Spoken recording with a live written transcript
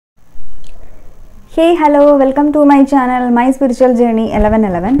Hey, hello, welcome to my channel, My Spiritual Journey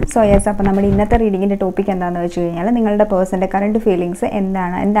 1111. So yes, അപ്പോൾ നമ്മുടെ ഇന്നത്തെ റീഡിങ്ങിൻ്റെ topic എന്താണെന്ന് വെച്ച് കഴിഞ്ഞാൽ നിങ്ങളുടെ പേഴ്സൻ്റെ കറണ്ട് ഫീലിങ്സ്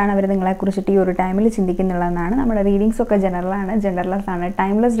എന്താണ് അവർ നിങ്ങളെക്കുറിച്ചിട്ട് ഈ ഒരു ടൈമിൽ ചിന്തിക്കുന്നുള്ളതെന്നാണ്. നമ്മുടെ റീഡിങ്സ് ഒക്കെ ജനറൽലെസ് ആണ്,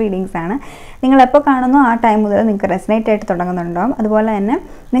 ടൈംലെസ് റീഡിങ്സ് ആണ്. നിങ്ങൾ എപ്പോൾ കാണുന്നോ ആ ടൈം മുതൽ നിങ്ങൾക്ക് റെസനേറ്റ് ആയിട്ട് തുടങ്ങുന്നുണ്ടാവും. അതുപോലെ തന്നെ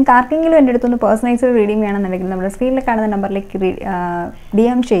നിങ്ങൾക്ക് ആർക്കെങ്കിലും എൻ്റെ അടുത്തൊന്ന് പേഴ്സണലൈസ്ഡ് റീഡിംഗ് വേണമെന്നുണ്ടെങ്കിൽ നമ്മുടെ സ്ക്രീനിൽ കാണുന്ന നമ്പറിലേക്ക്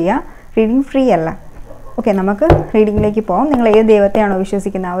DM ചെയ്യുക. റീഡിംഗ് ഫ്രീ അല്ല. ഓക്കെ, നമുക്ക് റീഡിങ്ങിലേക്ക് പോകാം. നിങ്ങൾ ഏത് ദൈവത്തെയാണോ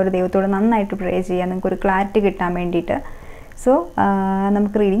വിശ്വസിക്കുന്നത് ആ ഒരു ദൈവത്തോട് നന്നായിട്ട് പ്രേ ചെയ്യാം, നിങ്ങൾക്കൊരു ക്ലാരിറ്റി കിട്ടാൻ വേണ്ടിയിട്ട്. സോ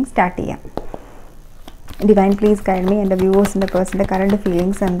നമുക്ക് റീഡിങ് സ്റ്റാർട്ട് ചെയ്യാം. ഡിവൈൻ പ്ലീസ് ഗൈഡ് മീ, എൻ്റെ വ്യൂവേഴ്സിൻ്റെ പേഴ്സൻ്റെ കറണ്ട്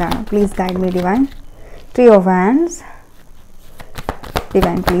ഫീലിങ്സ് എന്താണ്? Please guide me divine. 3 of Wands.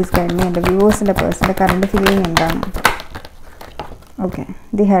 Divine please guide me, എൻ്റെ വ്യൂവേഴ്സിൻ്റെ പേഴ്സൻ്റെ കറണ്ട് ഫീലിംഗ് എന്താണ്? Okay,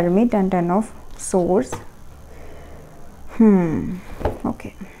 the hermit and 10 of Swords.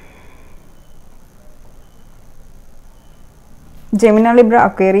 Okay, Gemini, Libra,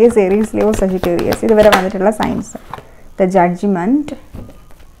 Aquarius, Aries, Leo, Sagittarius. ഇതുവരെ വന്നിട്ടുള്ള signs. The judgement.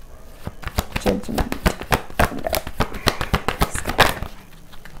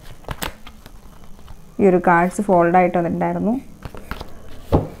 ഈ ഒരു കാർഡ്സ് ഫോൾഡ് ആയിട്ട് വന്നിട്ടുണ്ടായിരുന്നു.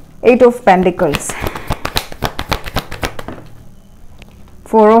 8 of Pentacles.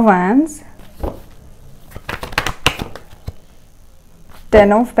 4 of Wands.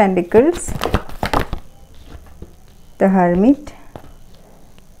 10 of Pentacles. The Hermit.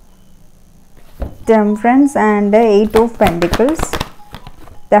 Temperance and 8 of Pentacles.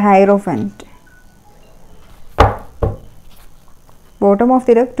 The Hierophant. Bottom of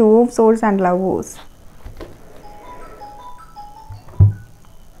the deck, 2 of Swords and Lovers.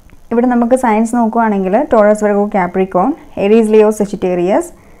 ഇവിടെ നമുക്ക് science നോക്കുകയാണെങ്കിൽ Taurus, Virgo, Capricorn, Aries, Leo,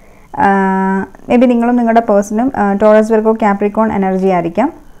 Sagittarius. May be നിങ്ങളും നിങ്ങളുടെ പേഴ്സണും Taurus, Virgo, Capricorn energy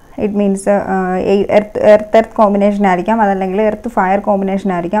ആയിരിക്കാം. It means earth combination ആയിരിക്കാം, അതല്ലെങ്കിൽ earth fire combination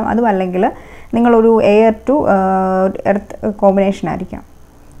ആയിരിക്കാം, അതും അല്ലെങ്കിൽ നിങ്ങളൊരു എയർ ടു എർത്ത് കോമ്പിനേഷൻ ആയിരിക്കാം.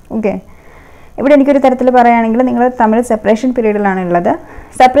 ഓക്കെ, ഇവിടെ എനിക്കൊരു തരത്തിൽ പറയുകയാണെങ്കിൽ നിങ്ങൾ തമ്മിൽ സെപ്പറേഷൻ പീരീഡിലാണ് ഉള്ളത്.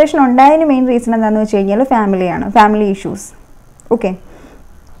 സെപ്പറേഷൻ ഉണ്ടായതിന് മെയിൻ റീസൺ എന്താണെന്ന് വെച്ച് കഴിഞ്ഞാൽ ഫാമിലിയാണ്, family issues. Okay,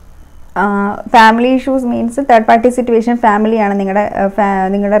 family issues means third party situation. ഫാമിലിയാണ്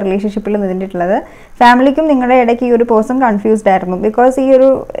നിങ്ങളുടെ റിലേഷൻഷിപ്പിൽ നിന്നിട്ടുള്ളത്. ഫാമിലിക്കും നിങ്ങളുടെ ഇടയ്ക്ക് ഈ ഒരു പേഴ്സൺ കൺഫ്യൂസ്ഡ് ആയിരുന്നു. ബിക്കോസ് ഈ ഒരു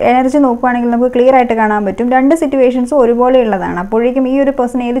എനർജി നോക്കുകയാണെങ്കിൽ നമുക്ക് ക്ലിയർ ആയിട്ട് കാണാൻ പറ്റും രണ്ട് സിറ്റുവേഷൻസും ഒരുപോലെ ഉള്ളതാണ്. അപ്പോഴേക്കും ഈ ഒരു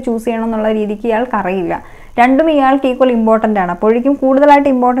പേഴ്സൺ ഏത് ചൂസ് ചെയ്യണം എന്നുള്ള രീതിക്ക് ഇയാൾക്ക് അറിയില്ല. രണ്ടും ഇയാൾക്ക് ഈക്വൽ ഇമ്പോർട്ടൻ്റ് ആണ്. അപ്പോഴേക്കും കൂടുതലായിട്ട്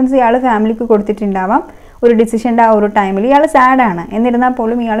ഇമ്പോർട്ടൻസ് ഇയാൾ ഫാമിലിക്ക് കൊടുത്തിട്ടുണ്ടാവാം. ഒരു ഡിസിഷൻ്റെ ആ ഒരു ടൈമിൽ ഇയാൾ സാഡാണ്, എന്നിരുന്നാൽ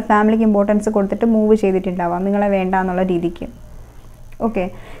പോലും ഇയാൾ ഫാമിലിക്ക് ഇമ്പോർട്ടൻസ് കൊടുത്തിട്ട് മൂവ് ചെയ്തിട്ടുണ്ടാവാം നിങ്ങളെ വേണ്ട എന്നുള്ള രീതിക്ക്. ഓക്കെ,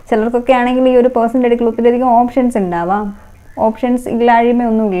 ചിലർക്കൊക്കെ ആണെങ്കിൽ ഈ ഒരു പേഴ്സൻ്റെ അടുക്കൽ ഒത്തിരിയധികം ഓപ്ഷൻസ് ഉണ്ടാവാം. ഓപ്ഷൻസ്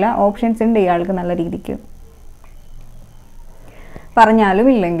ഇല്ലായ്മയൊന്നുമില്ല, ഓപ്ഷൻസ് ഉണ്ട് ഇയാൾക്ക് നല്ല രീതിക്ക്, പറഞ്ഞാലും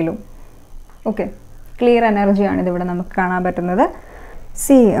ഇല്ലെങ്കിലും. ഓക്കെ, ക്ലിയർ എനർജിയാണ് ഇതിവിടെ നമുക്ക് കാണാൻ പറ്റുന്നത്.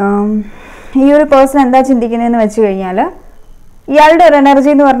 ഈ ഒരു പേഴ്സൺ എന്താ ചിന്തിക്കുന്നതെന്ന് വെച്ച് കഴിഞ്ഞാൽ ഇയാളുടെ ഒരു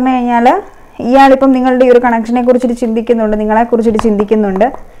എനർജി എന്ന് പറഞ്ഞു കഴിഞ്ഞാൽ ഇയാളിപ്പം നിങ്ങളുടെ ഈ ഒരു കണക്ഷനെ കുറിച്ചിട്ട് ചിന്തിക്കുന്നുണ്ട്, നിങ്ങളെക്കുറിച്ചിട്ട് ചിന്തിക്കുന്നുണ്ട്.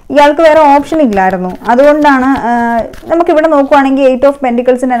 ഇയാൾക്ക് വേറെ ഓപ്ഷൻ ഇല്ലായിരുന്നു. അതുകൊണ്ടാണ് നമുക്കിവിടെ നോക്കുവാണെങ്കിൽ 8 of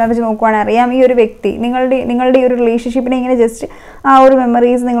Pentaclesൻ്റെ എനർജി നോക്കുവാണെങ്കിൽ അറിയാം ഈ ഒരു വ്യക്തി നിങ്ങളുടെ ഈ ഒരു റിലേഷൻഷിപ്പിനെ ഇങ്ങനെ ജസ്റ്റ് ആ ഒരു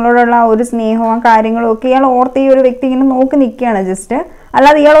മെമ്മറീസ്, നിങ്ങളോടുള്ള ആ ഒരു സ്നേഹവും ആ കാര്യങ്ങളും ഒക്കെ ഇയാൾ ഓർത്ത് ഈ ഒരു വ്യക്തി ഇങ്ങനെ നോക്കി നിൽക്കുകയാണ് ജസ്റ്റ്.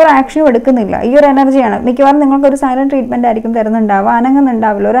 അല്ലാതെ ഇയാൾ ഒരു ആക്ഷനും എടുക്കുന്നില്ല. ഈ ഒരു എനർജിയാണ് മിക്കവാറും നിങ്ങൾക്കൊരു സൈലന്റ് ട്രീറ്റ്മെൻറ്റ് ആയിരിക്കും തരുന്നുണ്ടാവുക.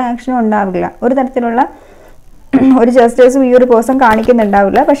 അനങ്ങുന്നുണ്ടാവില്ല, ഒരു ആക്ഷനും ഉണ്ടാവില്ല, ഒരു തരത്തിലുള്ള ഒരു ജസ്റ്റേഴ്സും ഈ ഒരു പേഴ്സൺ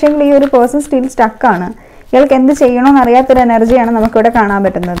കാണിക്കുന്നുണ്ടാവില്ല. പക്ഷേ ഈ ഒരു പേഴ്സൺ സ്റ്റിൽ സ്റ്റക്കാണ്. ഇയാൾക്ക് എന്ത് ചെയ്യണമെന്ന് അറിയാത്തൊരു എനർജിയാണ് നമുക്കിവിടെ കാണാൻ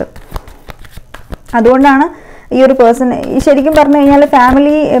പറ്റുന്നത്. അതുകൊണ്ടാണ് ഈ ഒരു പേഴ്സൺ ശരിക്കും പറഞ്ഞു കഴിഞ്ഞാൽ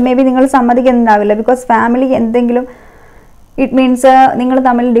ഫാമിലി മേ ബി നിങ്ങൾ സമ്മതിക്കുന്നുണ്ടാവില്ല. ബിക്കോസ് ഫാമിലി എന്തെങ്കിലും ഇറ്റ് മീൻസ് നിങ്ങൾ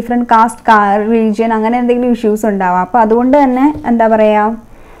തമ്മിൽ ഡിഫറെൻറ്റ് കാസ്റ്റ്, റിലീജിയൻ അങ്ങനെ എന്തെങ്കിലും ഇഷ്യൂസ് ഉണ്ടാവാം. അപ്പോൾ അതുകൊണ്ട് തന്നെ എന്താ പറയുക,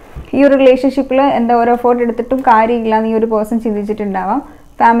 ഈ ഒരു റിലേഷൻഷിപ്പിൽ ഓരോ എഫേർട്ട് എടുത്തിട്ടും കാര്യമില്ല എന്ന് ഈ ഒരു പേഴ്സൺ ചിന്തിച്ചിട്ടുണ്ടാവാം.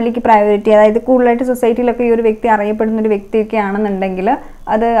 ഫാമിലിക്ക് പ്രയോറിറ്റി, അതായത് കൂടുതലായിട്ട് സൊസൈറ്റിയിലൊക്കെ ഈ ഒരു വ്യക്തി അറിയപ്പെടുന്ന ഒരു വ്യക്തിയൊക്കെ ആണെന്നുണ്ടെങ്കിൽ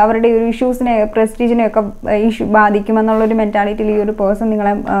അത് അവരുടെ ഒരു ഇഷ്യൂസിനെ, പ്രസ്റ്റീജിനെയൊക്കെ ബാധിക്കുമെന്നുള്ളൊരു മെൻറ്റാലിറ്റിയിൽ ഈ ഒരു പേഴ്സൺ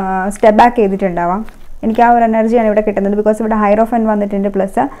നിങ്ങളെ സ്റ്റെപ്പ് ബാക്ക് ചെയ്തിട്ടുണ്ടാവാം. എനിക്ക് ആ ഒരു എനർജിയാണ് ഇവിടെ കിട്ടുന്നത്. ബിക്കോസ് ഇവിടെ ഹൈറോഫൻ വന്നിട്ടുണ്ട്,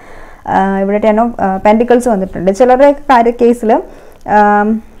 പ്ലസ് ഇവിടെ 10 of Pentacles വന്നിട്ടുണ്ട്. ചിലരുടെ കേസിൽ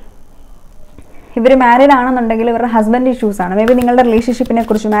ഇവർ മാരീഡ് ആണെന്നുണ്ടെങ്കിൽ ഇവരുടെ ഹസ്ബൻഡ് ഇഷ്യൂസാണ്. മേ ബി നിങ്ങളുടെ റിലേഷൻഷിപ്പിനെ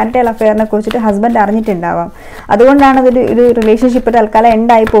കുറിച്ച്, മാരിറ്റൽ അഫെയറിനെ കുറിച്ചിട്ട് ഹസ്ബൻഡ് അറിഞ്ഞിട്ടുണ്ടാവാം. അതുകൊണ്ടാണ് ഇതൊരു റിലേഷൻഷിപ്പ് തൽക്കാലം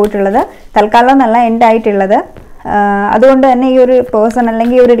എൻഡായി പോയിട്ടുള്ളത്. തൽക്കാലം നല്ല എൻഡായിട്ടുള്ളത്. അതുകൊണ്ട് തന്നെ ഈ ഒരു പേഴ്സൺ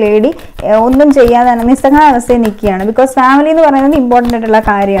അല്ലെങ്കിൽ ഈ ഒരു ലേഡി ഒന്നും ചെയ്യാതെ നിസ്സഹായാവസ്ഥയിൽ നിൽക്കുകയാണ്. ബിക്കോസ് ഫാമിലി എന്ന് പറയുന്നത് ഇമ്പോർട്ടൻ്റ് ആയിട്ടുള്ള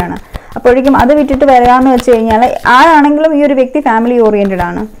കാര്യമാണ്. അപ്പോഴേക്കും അത് വിട്ടിട്ട് വരാമെന്ന് വെച്ച് കഴിഞ്ഞാൽ ആരാണെങ്കിലും ഈ ഒരു വ്യക്തി ഫാമിലി ഓറിയൻറ്റഡ്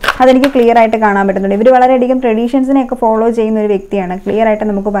ആണ്. അതെനിക്ക് ക്ലിയർ ആയിട്ട് കാണാൻ പറ്റുന്നുണ്ട്. ഇവർ വളരെയധികം ട്രഡീഷൻസിനെയൊക്കെ ഫോളോ ചെയ്യുന്ന ഒരു വ്യക്തിയാണ്, ക്ലിയർ ആയിട്ട്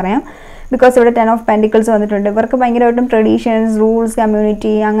നമുക്ക് പറയാം. ബിക്കോസ് ഇവിടെ 10 ഓഫ് പെൻറ്റിക്കിൾസ് വന്നിട്ടുണ്ട്. ഇവർക്ക് ഭയങ്കരമായിട്ടും ട്രഡീഷൻസ്, റൂൾസ്,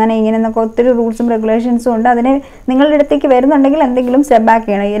 കമ്മ്യൂണിറ്റി അങ്ങനെ ഇങ്ങനെ എന്നൊക്കെ ഒത്തിരി റൂൾസും റെഗുലേഷൻസും ഉണ്ട്. അതിനെ നിങ്ങളുടെ അടുത്തേക്ക് വരുന്നുണ്ടെങ്കിൽ എന്തെങ്കിലും സ്റ്റെപ്പ് ബാക്ക്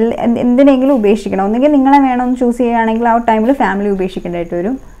ചെയ്യണം, എന്തിനെങ്കിലും ഉപേക്ഷിക്കണം. ഒന്നുകിൽ നിങ്ങളെ വേണമെന്ന് ചൂസ് ചെയ്യുകയാണെങ്കിൽ ആ ടൈമിൽ ഫാമിലി ഉപേക്ഷിക്കേണ്ടതായിട്ട്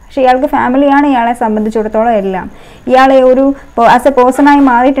വരും. പക്ഷേ ഇയാൾക്ക് ഫാമിലിയാണ് ഇയാളെ സംബന്ധിച്ചിടത്തോളം എല്ലാം. ഇയാളെ ഒരു ആസ് എ പേഴ്സണായി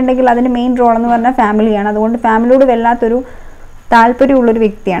മാറിയിട്ടുണ്ടെങ്കിൽ അതിന് മെയിൻ റോൾ എന്ന് പറഞ്ഞാൽ ഫാമിലിയാണ്. അതുകൊണ്ട് ഫാമിലിയോട് വല്ലാത്തൊരു താല്പര്യമുള്ളൊരു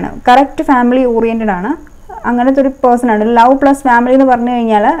വ്യക്തിയാണ്. കറക്റ്റ് ഫാമിലി ഓറിയൻറ്റഡ് ആണ്. അങ്ങനത്തെ ഒരു പേഴ്സണാണ്. ലവ് പ്ലസ് ഫാമിലി എന്ന് പറഞ്ഞു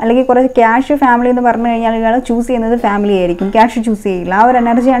കഴിഞ്ഞാൽ, അല്ലെങ്കിൽ കുറച്ച് ക്യാഷ് ഫാമിലി എന്ന് പറഞ്ഞു കഴിഞ്ഞാൽ ഇയാൾ ചൂസ് ചെയ്യുന്നത് ഫാമിലി ആയിരിക്കും, ക്യാഷ് ചൂസ് ചെയ്യില്ല. ആ ഒരു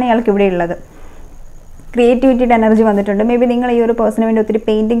എനർജിയാണ് ഇയാൾക്ക് ഇവിടെ ഉള്ളത്. ക്രിയേറ്റിവിറ്റിയുടെ എനർജി വന്നിട്ടുണ്ട്. മേ ബി നിങ്ങൾ ഈ ഒരു പേഴ്സണിന് വേണ്ടി ഒത്തിരി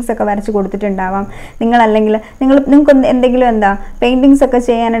പെയിൻറ്റിങ്സ് ഒക്കെ വരച്ച് കൊടുത്തിട്ടുണ്ടാവാം. നിങ്ങൾക്ക് എന്തെങ്കിലും പെയിൻറ്റിങ്സ് ഒക്കെ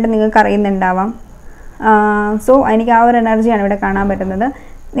ചെയ്യാനായിട്ട് നിങ്ങൾക്ക് അറിയുന്നുണ്ടാവാം. സോ എനിക്ക് ആ ഒരു എനർജിയാണ് ഇവിടെ കാണാൻ പറ്റുന്നത്.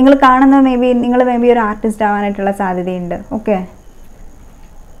 നിങ്ങൾ കാണുന്ന നിങ്ങൾ മേ ബി ഒരു ആർട്ടിസ്റ്റ് ആവാനായിട്ടുള്ള സാധ്യതയുണ്ട്. ഓക്കെ,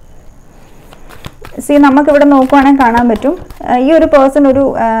 നമുക്കിവിടെ നോക്കുവാണെങ്കിൽ കാണാൻ പറ്റും ഈ ഒരു പേഴ്സൺ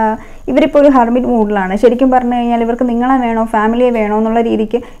ഇവരിപ്പോൾ ഒരു ഹെർമിറ്റ് മൂഡിലാണ്. ശരിക്കും പറഞ്ഞു കഴിഞ്ഞാൽ ഇവർക്ക് നിങ്ങളെ വേണോ ഫാമിലിയെ വേണോ എന്നുള്ള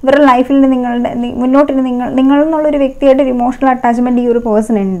രീതിക്ക് ഇവരുടെ ലൈഫിൽ മുന്നോട്ട് നിങ്ങൾ എന്നുള്ളൊരു വ്യക്തിയായിട്ട് ഒരു ഇമോഷണൽ അറ്റാച്ച്മെൻറ്റ് ഈ ഒരു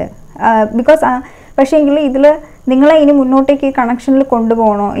പേഴ്സൺ ഉണ്ട്. ബിക്കോസ് പക്ഷേ എങ്കിൽ ഇതിൽ നിങ്ങളെ ഇനി മുന്നോട്ടേക്ക് കണക്ഷനിൽ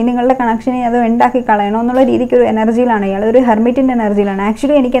കൊണ്ടുപോകണോ, ഇനി നിങ്ങളുടെ കണക്ഷനെ അത് ഉണ്ടാക്കി കളയണോ എന്നുള്ള രീതിക്ക് ഒരു എനർജിയിലാണ് ഇയാൾ, ഒരു ഹെർമിറ്റിൻ്റെ എനർജിയിലാണ്.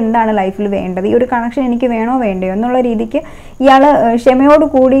 ആക്ച്വലി എനിക്ക് എന്താണ് ലൈഫിൽ വേണ്ടത്, ഈ ഒരു കണക്ഷൻ എനിക്ക് വേണോ വേണ്ടയോ എന്നുള്ള രീതിക്ക് ഇയാൾ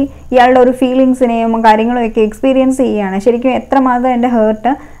ക്ഷമയോടുകൂടി ഇയാളുടെ ഒരു ഫീലിങ്സിനെയും കാര്യങ്ങളും ഒക്കെ എക്സ്പീരിയൻസ് ചെയ്യുകയാണ്. ശരിക്കും എത്രമാത്രം എൻ്റെ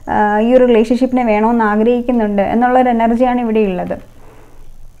ഹേർട്ട് ഈ ഒരു റിലേഷൻഷിപ്പിനെ വേണമെന്ന് ആഗ്രഹിക്കുന്നുണ്ട് എന്നുള്ളൊരു എനർജിയാണ് ഇവിടെ ഉള്ളത്.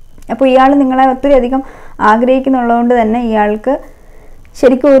 അപ്പോൾ ഇയാൾ നിങ്ങളെ ഒത്തിരി അധികം ആഗ്രഹിക്കുന്നുള്ളതുകൊണ്ട് തന്നെ ഇയാൾക്ക്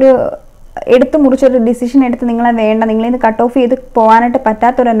ശരിക്കും ഒരു എടുത്ത് മുറിച്ചൊരു ഡിസിഷൻ എടുത്ത് നിങ്ങളെ വേണ്ട, നിങ്ങളിൽ നിന്ന് കട്ട് ഓഫ് ചെയ്ത് പോകാനായിട്ട്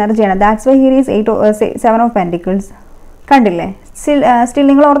പറ്റാത്തൊരു എനർജിയാണ്. That's why here is 7 of pentacles. കണ്ടില്ലേ? സ്റ്റിൽ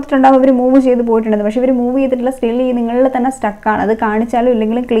നിങ്ങൾ ഓർത്തിട്ടുണ്ടാവും ഇവർ മൂവ് ചെയ്ത് പോയിട്ടുണ്ടെന്ന്. പക്ഷേ ഇവർ മൂവ് ചെയ്തിട്ടുള്ള സ്റ്റിൽ ഈ നിങ്ങളിൽ തന്നെ സ്റ്റക്കാണ്. അത് കാണിച്ചാലും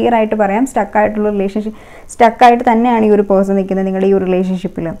ഇല്ലെങ്കിലും ക്ലിയർ ആയിട്ട് പറയാം, സ്റ്റക്കായിട്ടുള്ള റിലേഷൻഷിപ്പ്, സ്റ്റക്കായിട്ട് തന്നെയാണ് ഈ ഒരു പേഴ്സൺ നിൽക്കുന്നത് നിങ്ങളുടെ ഈ ഒരു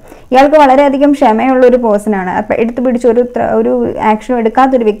റിലേഷൻഷിപ്പിൽ. ഇയാൾക്ക് വളരെയധികം ക്ഷമയുള്ളൊരു പേഴ്സണാണ്. അപ്പം എടുത്ത് പിടിച്ച് ഒരു ആക്ഷനും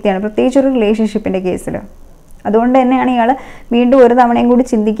എടുക്കാത്തൊരു വ്യക്തിയാണ്, പ്രത്യേകിച്ച് ഒരു റിലേഷൻഷിപ്പിൻ്റെ കേസിൽ. അതുകൊണ്ട് തന്നെയാണ് ഇയാൾ വീണ്ടും ഒരു തവണയും കൂടി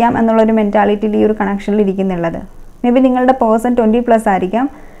ചിന്തിക്കാം എന്നുള്ളൊരു മെൻറ്റാലിറ്റിയിൽ ഈ ഒരു കണക്ഷനിൽ ഇരിക്കുന്നുള്ളത്. മേ ബി നിങ്ങളുടെ പേഴ്സൺ 20+ ആയിരിക്കാം,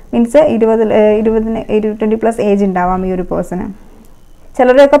 മീൻസ് 20+ ഏജ് ഉണ്ടാവാം ഈ ഒരു പേഴ്സണ്.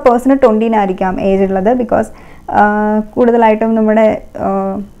 ചിലരുടെയൊക്കെ പേഴ്സണ് 20 ഏജ് ഉള്ളത്. ബിക്കോസ് കൂടുതലായിട്ടും നമ്മുടെ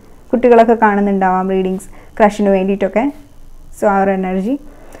കുട്ടികളൊക്കെ കാണുന്നുണ്ടാവാം റീഡിങ്സ് ക്രഷിന് വേണ്ടിയിട്ടൊക്കെ. സോ ആ ഒരു എനർജി,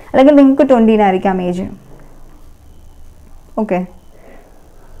 അല്ലെങ്കിൽ നിങ്ങൾക്ക് 20 ഏജ്. ഓക്കെ,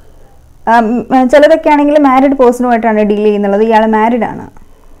 ചിലരൊക്കെ ആണെങ്കിൽ മാരിഡ് പേഴ്സണുമായിട്ടാണ് ഡീൽ ചെയ്യുന്നുള്ളത്. ഇയാൾ മാരിഡ് ആണ്.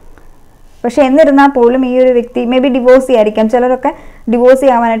 പക്ഷേ എന്നിരുന്നാൽ പോലും ഈ ഒരു വ്യക്തി മേ ബി ഡിവോഴ്സി ആയിരിക്കാം. ചിലരൊക്കെ ഡിവോഴ്സി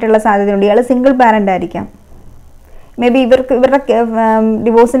ആവാനായിട്ടുള്ള സാധ്യതയുണ്ട്. ഇയാൾ സിംഗിൾ പാരൻ്റ് ആയിരിക്കാം. മേ ബി ഇവരുടെ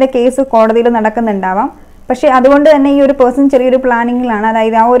ഡിവോഴ്സിൻ്റെ കേസ് കോടതിയിൽ നടക്കുന്നുണ്ടാവാം. പക്ഷേ അതുകൊണ്ട് തന്നെ ഈ ഒരു പേഴ്സൺ ചെറിയൊരു പ്ലാനിങ്ങിലാണ്.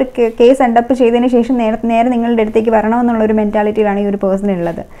 അതായത് ആ ഒരു കേസ് എൻഡപ്പ് ചെയ്തതിന് ശേഷം നേരെ നിങ്ങളുടെ അടുത്തേക്ക് വരണമെന്നുള്ളൊരു മെൻറ്റാലിറ്റിയിലാണ് ഈ ഒരു പേഴ്സൺ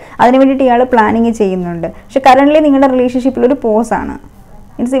ഉള്ളത്. അതിന് വേണ്ടിയിട്ട് ഇയാൾ പ്ലാനിങ് ചെയ്യുന്നുണ്ട്. പക്ഷേ കറൻ്റ്ലി നിങ്ങളുടെ റിലേഷൻഷിപ്പിൽ ഒരു പോസാണ്.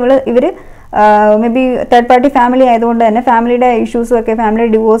 മീൻസ് ഇവർ may be third party family ആയതുകൊണ്ട് തന്നെ ഫാമിലിയുടെ ഇഷ്യൂസും ഒക്കെ, ഫാമിലി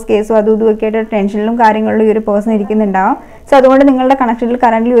ഡിവോഴ്സ് കേസും അതും ഇതൊക്കെ ആയിട്ട് ടെൻഷനിലും കാര്യങ്ങളിലും ഈ ഒരു പേഴ്സൺ ഇരിക്കുന്നുണ്ടാവും. സോ അതുകൊണ്ട് നിങ്ങളുടെ കണക്ഷനിൽ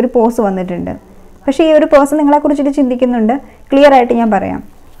കറൻ്റ്ലി ഒരു പോസ് വന്നിട്ടുണ്ട്. പക്ഷേ ഈ ഒരു പേഴ്സൺ നിങ്ങളെക്കുറിച്ചിട്ട് ചിന്തിക്കുന്നുണ്ട്. ക്ലിയർ ആയിട്ട് ഞാൻ പറയാം.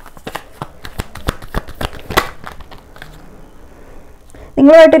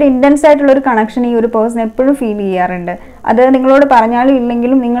 നിങ്ങളുമായിട്ടൊരു ഇൻറ്റൻസ് ആയിട്ടുള്ളൊരു കണക്ഷൻ ഈ ഒരു പേഴ്സൺ എപ്പോഴും ഫീൽ ചെയ്യാറുണ്ട്. അത് നിങ്ങളോട് പറഞ്ഞാലും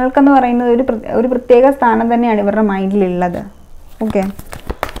ഇല്ലെങ്കിലും നിങ്ങൾക്കെന്ന് പറയുന്നത് ഒരു പ്രത്യേക സ്ഥാനം തന്നെയാണ് ഇവരുടെ മൈൻഡിലുള്ളത്. ഓക്കെ,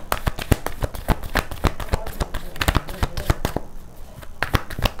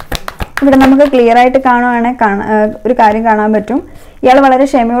 ഇവിടെ നമുക്ക് ക്ലിയർ ആയിട്ട് ഒരു കാര്യം കാണാൻ പറ്റും. ഇയാൾ വളരെ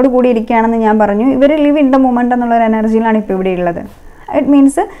ക്ഷമയോട് കൂടി ഇരിക്കുകയാണെന്ന് ഞാൻ പറഞ്ഞു. ഇവർ ലിവ് ഇൻ ദ മൊമെൻ്റ് എന്നുള്ളൊരു എനർജിയിലാണ് ഇപ്പോൾ ഇവിടെ ഉള്ളത്. ഇറ്റ്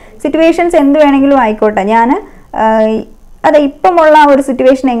മീൻസ് സിറ്റുവേഷൻസ് എന്ത് വേണമെങ്കിലും ആയിക്കോട്ടെ, അതെ ഇപ്പമുള്ള ഒരു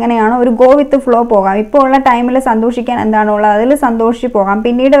സിറ്റുവേഷൻ എങ്ങനെയാണോ ഒരു ഗോ വിത്ത് ഫ്ലോ പോകാം. ഇപ്പോൾ ഉള്ള ടൈമിൽ സന്തോഷിക്കാൻ എന്താണോ ഉള്ളത് അതിൽ സന്തോഷിച്ച് പോകാം.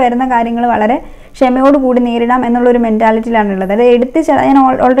 പിന്നീട് വരുന്ന കാര്യങ്ങൾ വളരെ ക്ഷമയോടുകൂടി നേരിടാം എന്നുള്ളൊരു മെൻറ്റാലിറ്റിയിലാണുള്ളത്. അത് ഞാൻ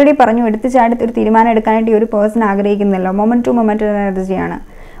ഓൾറെഡി പറഞ്ഞു, എടുത്തുചാടി ഒരു തീരുമാനം എടുക്കാനായിട്ട് ഈ ഒരു പേഴ്സൺ ആഗ്രഹിക്കുന്നില്ല. മൊമെൻറ്റ് ടു മൊമെൻറ്റ് എനർജിയാണ്.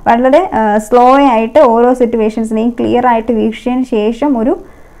 വളരെ സ്ലോ ആയിട്ട് ഓരോ സിറ്റുവേഷൻസിനെയും ക്ലിയർ ആയിട്ട് വീക്ഷിച്ചതിന് ശേഷം ഒരു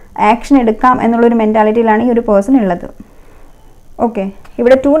ആക്ഷൻ എടുക്കാം എന്നുള്ളൊരു മെൻറ്റാലിറ്റിയിലാണ് ഈ ഒരു പേഴ്സൺ ഉള്ളത്. ഓക്കെ,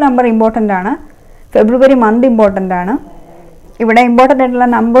 ഇവിടെ 2 നമ്പർ ഇമ്പോർട്ടൻ്റ് ആണ്. ഫെബ്രുവരി മന്ത് ഇമ്പോർട്ടൻ്റ് ആണ്. ഇവിടെ ഇമ്പോർട്ടൻ്റ് ആയിട്ടുള്ള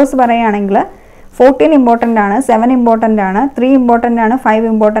നമ്പേഴ്സ് പറയുകയാണെങ്കിൽ 14 ഇമ്പോർട്ടൻ്റ് ആണ്, 7 ഇമ്പോർട്ടൻ്റ് ആണ്, 3 ഇമ്പോർട്ടൻ്റ് ആണ്, 5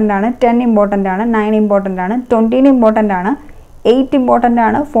 ഇമ്പോർട്ടൻ്റ് ആണ്, 10 ഇമ്പോർട്ടൻ്റ് ആണ്, 9 ഇമ്പോർട്ടൻ്റ് ആണ്, 20 ഇമ്പോർട്ടൻ്റ് ആണ്, 8 ഇമ്പോർട്ടൻ്റ്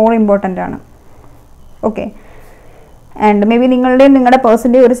ആണ്, 4 ഇമ്പോർട്ടൻ്റ് ആണ്. ഓക്കെ, ആൻഡ് മേ ബി നിങ്ങളുടെ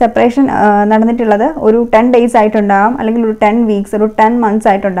പേഴ്സൻ്റെ ഒരു സെപ്പറേഷൻ നടന്നിട്ടുള്ളത് ഒരു 10 days ആയിട്ടുണ്ടാവാം, അല്ലെങ്കിൽ ഒരു 10 weeks, ഒരു 10 months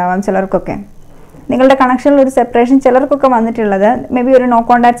ആയിട്ടുണ്ടാവാം ചിലർക്കൊക്കെ. നിങ്ങളുടെ കണക്ഷനിൽ ഒരു സെപ്പറേഷൻ ചിലർക്കൊക്കെ വന്നിട്ടുള്ളത് മേ ബി ഒരു നോ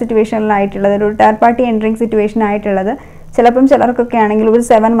കോൺടാക്ട് സിറ്റുവേഷനിലായിട്ടുള്ളത്, ഒരു തേർഡ് പാർട്ടി എൻട്രിങ് സിറ്റുവേഷൻ ആയിട്ടുള്ളത് ചിലപ്പം ചിലർക്കൊക്കെ ആണെങ്കിൽ ഒരു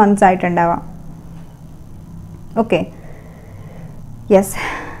 7 months ആയിട്ടുണ്ടാവാം. Okay, yes,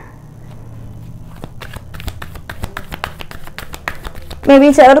 may be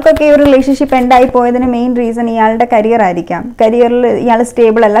ചിലർക്കൊക്കെ ഈ ഒരു റിലേഷൻഷിപ്പ് എൻഡായി പോയതിന് മെയിൻ റീസൺ ഇയാളുടെ കരിയർ ആയിരിക്കാം. കരിയറിൽ ഇയാൾ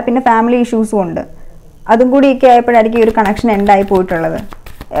സ്റ്റേബിൾ അല്ല, പിന്നെ ഫാമിലി ഇഷ്യൂസും ഉണ്ട്. അതും കൂടിയൊക്കെ ആയപ്പോഴായിരിക്കും ഈ ഒരു കണക്ഷൻ എൻഡായി പോയിട്ടുള്ളത്.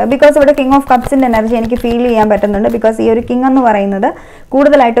 ബിക്കോസ് ഇവിടെ കിങ് ഓഫ് കപ്സിൻ്റെ എനർജി എനിക്ക് ഫീൽ ചെയ്യാൻ പറ്റുന്നുണ്ട്. ബിക്കോസ് ഈ ഒരു കിങ് എന്ന് പറയുന്നത്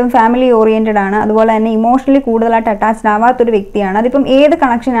കൂടുതലായിട്ടും ഫാമിലി ഓറിയൻറ്റഡ് ആണ്. അതുപോലെ തന്നെ ഇമോഷണലി കൂടുതലായിട്ട് അറ്റാച്ച്ഡ് ആവാത്തൊരു വ്യക്തിയാണ്. അതിപ്പം ഏത്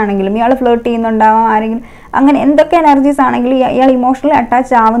കണക്ഷൻ ആണെങ്കിലും ഇയാൾ ഫ്ലേർട്ട് ചെയ്യുന്നുണ്ടാവാം, ആരെങ്കിലും അങ്ങനെ എന്തൊക്കെ എനർജീസ് ആണെങ്കിലും ഇയാൾ ഇമോഷണലി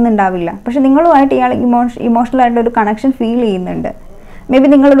അറ്റാച്ച് ആവുന്നുണ്ടാവില്ല. പക്ഷെ നിങ്ങളുമായിട്ട് ഇയാൾ ഇമോഷണലായിട്ടൊരു കണക്ഷൻ ഫീൽ ചെയ്യുന്നുണ്ട്. മേ ബി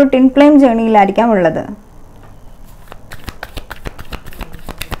നിങ്ങളൊരു ടിൻ ഫ്ലെയിം ജേണിയിലായിരിക്കാം ഉള്ളത്.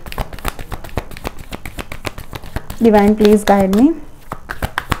 Divine please guide me.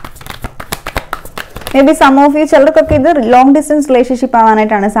 May be some of U ചിലർക്കൊക്കെ ഇത് ലോങ് ഡിസ്റ്റൻസ് റിലേഷൻഷിപ്പ്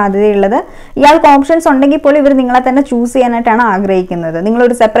ആവാനായിട്ടാണ് സാധ്യതയുള്ളത്. ഇയാൾക്ക് ഓപ്ഷൻസ് ഉണ്ടെങ്കിൽ പോലും ഇവർ നിങ്ങളെ തന്നെ ചൂസ് ചെയ്യാനായിട്ടാണ് ആഗ്രഹിക്കുന്നത്.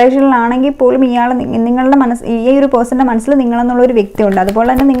 നിങ്ങളൊരു സെപ്പറേഷനിലാണെങ്കിൽ പോലും നിങ്ങളുടെ ഈ ഒരു പേഴ്സൻ്റെ മനസ്സിൽ നിങ്ങളെന്നുള്ളൊരു വ്യക്തിയുണ്ട്. അതുപോലെ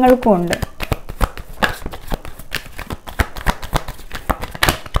തന്നെ നിങ്ങൾക്കും ഉണ്ട്.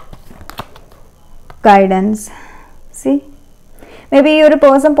 ഗൈഡൻസ്. സി മേ ബി ഈ ഒരു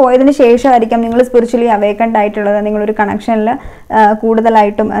പേഴ്സൺ പോയതിന് ശേഷമായിരിക്കാം നിങ്ങൾ സ്പിരിച്വലി അവേക്കൻഡ് ആയിട്ടുള്ളത്. നിങ്ങളൊരു കണക്ഷനിൽ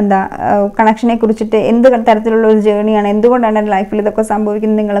കൂടുതലായിട്ടും കണക്ഷനെ കുറിച്ചിട്ട് എന്ത് തരത്തിലുള്ള ഒരു ജേണിയാണ്, എന്തുകൊണ്ടാണ് എൻ്റെ ലൈഫിൽ ഇതൊക്കെ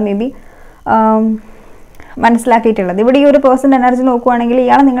സംഭവിക്കുന്നത് നിങ്ങൾ മേ ബി മനസ്സിലാക്കിയിട്ടുള്ളത്. ഇവിടെ ഈ ഒരു പേഴ്സൻ്റെ എനർജി നോക്കുവാണെങ്കിൽ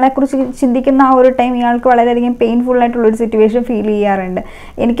ഇയാൾ നിങ്ങളെക്കുറിച്ച് ചിന്തിക്കുന്ന ആ ഒരു ടൈം ഇയാൾക്ക് വളരെയധികം പെയിൻഫുൾ ആയിട്ടുള്ളൊരു സിറ്റുവേഷൻ ഫീൽ ചെയ്യാറുണ്ട്.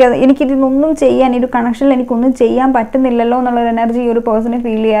 എനിക്കിതൊന്നും ചെയ്യാൻ, ഈ ഒരു കണക്ഷനിൽ എനിക്കൊന്നും ചെയ്യാൻ പറ്റുന്നില്ലല്ലോ എന്നുള്ളൊരു എനർജി ഈ ഒരു പേഴ്സണ്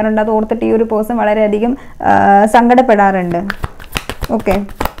ഫീൽ ചെയ്യാറുണ്ട്. അത് ഓർത്തിട്ട് ഈ ഒരു പേഴ്സൺ വളരെയധികം സങ്കടപ്പെടാറുണ്ട്. ഓക്കെ,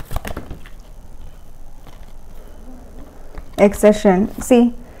 എക്സെഷൻ. സി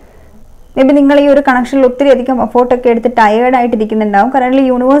മേ ബി നിങ്ങൾ ഈ ഒരു കണക്ഷനിൽ ഒത്തിരി അധികം എഫോർട്ടൊക്കെ എടുത്ത് ടയേർഡ് ആയിട്ടിരിക്കുന്നുണ്ടാവും. കറൻറ്റ്ലി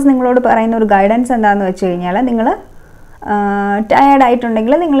യൂണിവേഴ്സ് നിങ്ങളോട് പറയുന്ന ഒരു ഗൈഡൻസ് എന്താണെന്ന് വെച്ച് കഴിഞ്ഞാൽ, നിങ്ങൾ ടയേർഡ്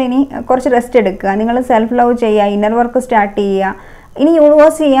ആയിട്ടുണ്ടെങ്കിൽ നിങ്ങളിനി കുറച്ച് റെസ്റ്റ് എടുക്കുക, നിങ്ങൾ സെൽഫ് ലവ് ചെയ്യുക, ഇന്നർ വർക്ക് സ്റ്റാർട്ട് ചെയ്യുക. ഇനി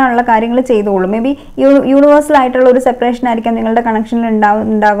യൂണിവേഴ്സ് ചെയ്യാനുള്ള കാര്യങ്ങൾ ചെയ്തോളൂ. മേ ബി യൂണിവേഴ്സലായിട്ടുള്ള ഒരു സെപ്പറേഷൻ ആയിരിക്കാം നിങ്ങളുടെ കണക്ഷനിൽ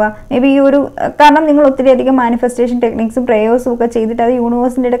ഉണ്ടാവുക. മേ ബി ഈ ഒരു കാരണം നിങ്ങൾ ഒത്തിരി അധികം മാനിഫെസ്റ്റേഷൻ ടെക്നിക്സും പ്രേയേഴ്സും ഒക്കെ ചെയ്തിട്ട് അത്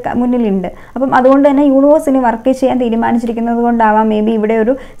യൂണിവേഴ്സിൻ്റെ മുന്നിലുണ്ട്. അപ്പം അതുകൊണ്ട് തന്നെ യൂണിവേഴ്സിന് വർക്ക് ചെയ്യാൻ തീരുമാനിച്ചിരിക്കുന്നത് കൊണ്ടാവാം മേ ബി ഇവിടെ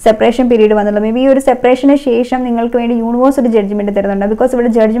ഒരു സെപ്പറേഷൻ പീരീഡ് വന്നുള്ളത്. മേ ബി ഈ ഒരു സെപ്പറേഷന് ശേഷം നിങ്ങൾക്ക് വേണ്ടി യൂണിവേഴ്സ് ഒരു ജഡ്ജ്മെൻറ്റ് തരുന്നുണ്ട്. ബിക്കോസ്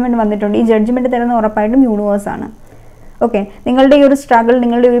ഇവിടെ ജഡ്ജ്മെൻറ്റ് വന്നിട്ടുണ്ട്. ഈ ജഡ്ജ്മെൻറ്റ് തരുന്ന ഉറപ്പായിട്ടും യൂണിവേഴ്സാണ്. ഓക്കെ, നിങ്ങളുടെ ഈ ഒരു സ്ട്രഗിൾ,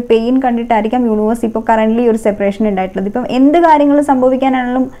 നിങ്ങളുടെ ഒരു പെയിൻ കണ്ടിട്ടായിരിക്കാം യൂണിവേഴ്സ് ഇപ്പോൾ കറൻ്റ്ലി ഒരു സെപ്പറേഷൻ ഉണ്ടായിട്ടുള്ളത്. ഇപ്പം എന്ത് കാര്യങ്ങൾ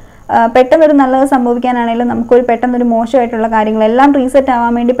സംഭവിക്കാനാണെങ്കിലും, പെട്ടെന്നൊരു നല്ലത് സംഭവിക്കാനാണെങ്കിലും, നമുക്കൊരു പെട്ടെന്നൊരു മോശമായിട്ടുള്ള കാര്യങ്ങളെല്ലാം റീസെറ്റ്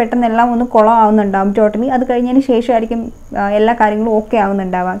ആവാൻ വേണ്ടി പെട്ടെന്ന് എല്ലാം ഒന്ന് കുളം ആവുന്നുണ്ടാവും ടോട്ടലി. അത് കഴിഞ്ഞതിന് ശേഷമായിരിക്കും എല്ലാ കാര്യങ്ങളും ഓക്കെ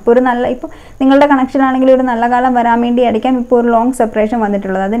ആവുന്നുണ്ടാവാം. ഇപ്പോൾ ഇപ്പോൾ നിങ്ങളുടെ കണക്ഷൻ ആണെങ്കിൽ ഒരു നല്ല കാലം വരാൻ വേണ്ടി ആയിരിക്കാം ഇപ്പോൾ ഒരു ലോങ് സെപ്പറേഷൻ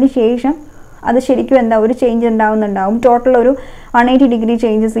വന്നിട്ടുള്ളത്. അതിന് ശേഷം അത് ശരിക്കും ഒരു ചേഞ്ച് ഉണ്ടാവുന്നുണ്ടാവും. ടോട്ടൽ ഒരു 180 ഡിഗ്രി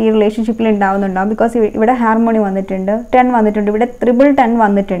ചേഞ്ചസ് ഈ റിലേഷൻഷിപ്പിൽ ഉണ്ടാവുന്നുണ്ടാവും. ബിക്കോസ് ഇവിടെ ഹാർമോണി വന്നിട്ടുണ്ട്, 10 വന്നിട്ടുണ്ട്, ഇവിടെ 10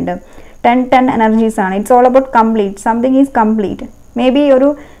 വന്നിട്ടുണ്ട്. 10 എനർജീസ് ആണ്. It's all about complete, something is complete. May be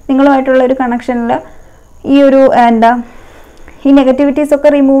നിങ്ങളുമായിട്ടുള്ള ഒരു കണക്ഷനിൽ ഈ ഒരു ഈ നെഗറ്റിവിറ്റീസ്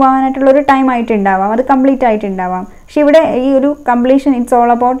ഒക്കെ റിമൂവ് ആവാനായിട്ടുള്ള ഒരു ടൈം ആയിട്ടുണ്ടാവാം, അത് കംപ്ലീറ്റ് ആയിട്ടുണ്ടാവാം. പക്ഷെ ഇവിടെ ഈ ഒരു കംപ്ലീഷൻ ഇറ്റ്സ്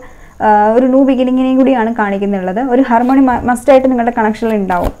ഓൾ അബൌട്ട് ഒരു ന്യൂ ബിഗിനിങ്ങിനെയും കൂടിയാണ് കാണിക്കുന്നുള്ളത്. ഒരു ഹാർമോണി മസ്റ്റായിട്ട് നിങ്ങളുടെ കണക്ഷനിൽ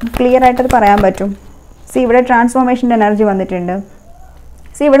ഉണ്ടാവും. ക്ലിയർ ആയിട്ടത് പറയാൻ പറ്റും. സി ഇവിടെ ട്രാൻസ്ഫോർമേഷൻ്റെ എനർജി വന്നിട്ടുണ്ട്.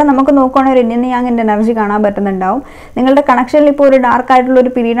 സി ഇവിടെ നമുക്ക് നോക്കുകയാണെങ്കിൽ ഒരു ഇന്ത്യൻ യാങ്ങിൻ്റെ എനർജി കാണാൻ പറ്റുന്നുണ്ടാവും. നിങ്ങളുടെ കണക്ഷനിൽ ഇപ്പോൾ ഒരു ഡാർക്ക് ആയിട്ടുള്ള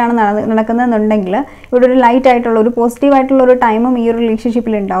ഒരു പീരീഡാണ് നടക്കുന്നതെന്നുണ്ടെങ്കിൽ ഇവിടെ ഒരു ലൈറ്റ് ആയിട്ടുള്ള ഒരു പോസിറ്റീവ് ആയിട്ടുള്ള ഒരു ടൈമും ഈ ഒരു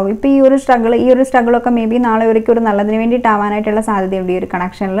റിലേഷൻഷിപ്പിൽ ഉണ്ടാവും. ഇപ്പോൾ ഈ ഒരു സ്ട്രഗിളൊക്കെ മേ ബി നാളെ ഒരിക്കലും ഒരു നല്ലതിന് വേണ്ടിയിട്ടാവാനായിട്ടുള്ള സാധ്യതയുണ്ട് ഈ ഒരു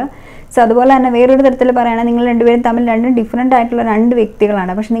കണക്ഷനിൽ. സോ അതുപോലെ തന്നെ വേറൊരു തരത്തിൽ പറയുകയാണെങ്കിൽ നിങ്ങൾ രണ്ടുപേരും തമ്മിൽ ഡിഫറെൻ്റ് ആയിട്ടുള്ള 2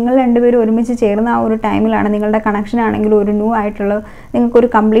 വ്യക്തികളാണ്. പക്ഷേ നിങ്ങൾ രണ്ടുപേരും ഒരുമിച്ച് ചേർന്ന ആ ഒരു ടൈമിലാണ് നിങ്ങളുടെ കണക്ഷൻ ആണെങ്കിൽ ഒരു ന്യൂ ആയിട്ടുള്ള നിങ്ങൾക്കൊരു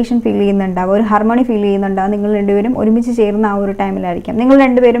കംപ്ലീഷൻ ഫീൽ ചെയ്യുന്നുണ്ടാവും, ഒരു ഹാർമോണി ഫീൽ ചെയ്യുന്നുണ്ടാവും. നിങ്ങൾ രണ്ടുപേരും ഒരുമിച്ച് ചേർന്ന ആ ഒരു ടൈമിലായിരിക്കാം. നിങ്ങൾ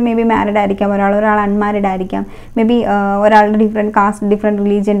രണ്ടുപേരും മേ ബി മാരിഡ് ആയിരിക്കാം, ഒരാൾ അൺമാരിഡ് ആയിരിക്കാം. മേ ബി ഒരാളുടെ different cast, different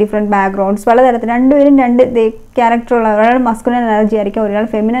religion, different backgrounds, പലതരത്തിൽ രണ്ടുപേരും 2 ക്യാരക്ടറുള്ള, ഒരാൾ മസ്കുലിൻ എനർജി ആയിരിക്കാം, ഒരാൾ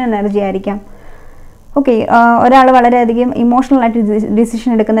ഫെമിനൻ എനർജി ആയിരിക്കാം. ഓക്കെ, ഒരാൾ വളരെയധികം ഇമോഷണലായിട്ട് ഡിസിഷൻ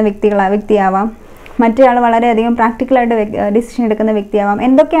എടുക്കുന്ന വ്യക്തിയാവാം, മറ്റൊരാൾ വളരെയധികം പ്രാക്ടിക്കലായിട്ട് ഡിസിഷൻ എടുക്കുന്ന വ്യക്തിയാവാം.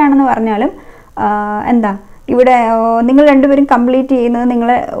 എന്തൊക്കെയാണെന്ന് പറഞ്ഞാലും ഇവിടെ നിങ്ങൾ രണ്ടുപേരും കംപ്ലീറ്റ് ചെയ്യുന്നത് നിങ്ങൾ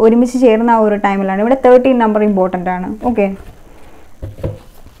ഒരുമിച്ച് ചേർന്ന ആ ഒരു ടൈമിലാണ്. ഇവിടെ 13 നമ്പർ ഇമ്പോർട്ടൻ്റ് ആണ്. Okay,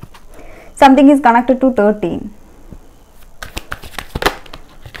 something is connected to 13.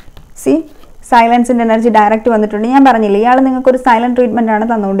 C സൈലൻസിൻ്റെ energy direct വന്നിട്ടുണ്ട്. ഞാൻ പറഞ്ഞില്ലേ, ഇയാൾ നിങ്ങൾക്കൊരു സൈലൻറ്റ് ട്രീറ്റ്മെൻ്റ് ആണ്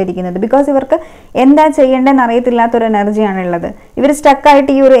തന്നുകൊണ്ടിരിക്കുന്നത്. ബിക്കോസ് ഇവർക്ക് എന്താ ചെയ്യേണ്ടതെന്ന് അറിയത്തില്ലാത്തൊരു എനർജിയാണുള്ളത്. ഇവർ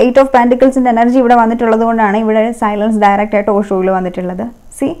സ്റ്റക്കായിട്ട് ഈ ഒരു 8 ഓഫ് പാൻറ്റിക്കിൾസിൻ്റെ എനർജി ഇവിടെ വന്നിട്ടുള്ളത് കൊണ്ടാണ് ഇവിടെ സൈലൻസ് ഡയറക്റ്റ് ആയിട്ട് ഓഷോയിൽ വന്നിട്ടുള്ളത്.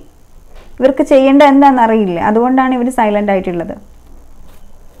 സി ഇവർക്ക് ചെയ്യേണ്ട എന്താണെന്ന് അറിയില്ല, അതുകൊണ്ടാണ് ഇവർ സൈലൻ്റ് ആയിട്ടുള്ളത്.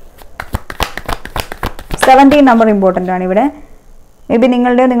 17 നമ്പർ ഇമ്പോർട്ടൻ്റ് ആണ് ഇവിടെ. മേ ബി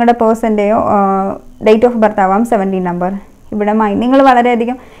നിങ്ങളുടെയോ നിങ്ങളുടെ പേഴ്സൻ്റെയോ ഡേറ്റ് ഓഫ് ബർത്ത് ആവാം 17 നമ്പർ. ഇവിടെ നിങ്ങൾ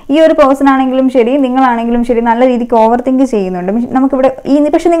വളരെയധികം ഈ ഒരു പേഴ്സൺ ആണെങ്കിലും ശരി നിങ്ങളാണെങ്കിലും ശരി നല്ല രീതിക്ക് ഓവർ തിങ്ക് ചെയ്യുന്നുണ്ട്. നമുക്കിവിടെ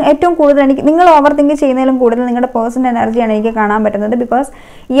പക്ഷേ ഏറ്റവും കൂടുതൽ നിങ്ങൾ ഓവർ തിങ്ക് ചെയ്യുന്നതിലും കൂടുതൽ നിങ്ങളുടെ പേഴ്സൻ്റെ എനർജിയാണ് എനിക്ക് കാണാൻ പറ്റുന്നത്. ബിക്കോസ്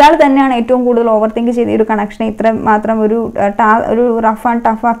ഇയാൾ തന്നെയാണ് ഏറ്റവും കൂടുതൽ ഓവർ തിങ്ക് ചെയ്ത ഒരു കണക്ഷനെ ഇത്ര മാത്രം ഒരു റഫ് ആൻഡ്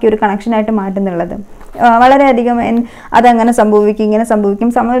ടഫ് ആക്കിയ ഒരു കണക്ഷനായിട്ട് മാറ്റുന്നുള്ളത്. വളരെയധികം അതങ്ങനെ സംഭവിക്കും ഇങ്ങനെ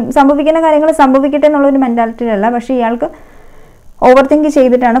സംഭവിക്കുന്ന കാര്യങ്ങൾ സംഭവിക്കട്ടെ എന്നുള്ളൊരു മെൻറ്റാലിറ്റിയിലല്ല. പക്ഷേ ഇയാൾക്ക് ഓവർ തിങ്ക്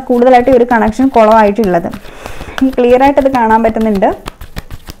ചെയ്തിട്ടാണ് കൂടുതലായിട്ട് ഈ ഒരു കണക്ഷൻ കുളമായിട്ടുള്ളത്. എനിക്ക് ക്ലിയർ ആയിട്ട് അത് കാണാൻ പറ്റുന്നുണ്ട്.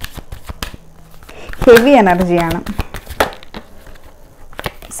 ഹെവി എനർജിയാണ്.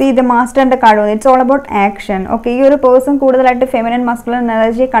 സി ദ മാസ്റ്ററിൻ്റെ കാർഡ് വന്നു. It's all about action. Okay, ഈ ഒരു പേഴ്സൺ കൂടുതലായിട്ട് ഫെമിനൻ മസ്കുലൻ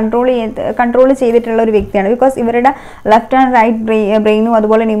എനർജിയെ കൺട്രോൾ ചെയ്തിട്ടുള്ള ഒരു വ്യക്തിയാണ്. ബിക്കോസ് ഇവരുടെ ലെഫ്റ്റ് ആൻഡ് റൈറ്റ് ബ്രെയിനും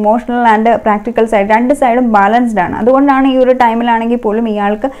അതുപോലെ ഇമോഷണൽ ആൻഡ് പ്രാക്ടിക്കൽ സൈഡ് രണ്ട് സൈഡും ബാലൻസ്ഡ് ആണ്. അതുകൊണ്ടാണ് ഈ ഒരു ടൈമിലാണെങ്കിൽ പോലും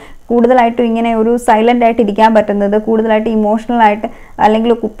ഇയാൾക്ക് കൂടുതലായിട്ടും ഇങ്ങനെ ഒരു സൈലൻ്റ് ആയിട്ട് ഇരിക്കാൻ പറ്റുന്നത്, കൂടുതലായിട്ട് ഇമോഷണലായിട്ട്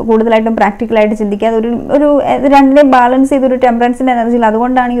അല്ലെങ്കിൽ കൂടുതലായിട്ടും പ്രാക്ടിക്കലായിട്ട് ചിന്തിക്കാതെ ഒരു രണ്ടിനെയും ബാലൻസ് ചെയ്തൊരു ടെമ്പറൻസിൻ്റെ എനർജിയിൽ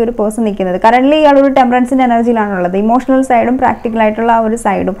അതുകൊണ്ടാണ് ഈ ഒരു പേഴ്സൺ നിൽക്കുന്നത്. കറൻ്റ്ലി ഇയാൾ ഒരു ടെമ്പറൻസിൻ്റെ എനർജിയിലാണുള്ളത്. ഇമോഷണൽ സൈഡും പ്രാക്ടിക്കലായിട്ടുള്ള ആ ഒരു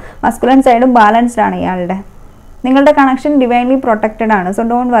സൈഡും മസ്കുലൻ സൈഡും ബാലൻസ്ഡ് ആണ് ഇയാളുടെ. നിങ്ങളുടെ കണക്ഷൻ ഡിവൈൻലി പ്രൊട്ടക്റ്റഡ് ആണ്. സോ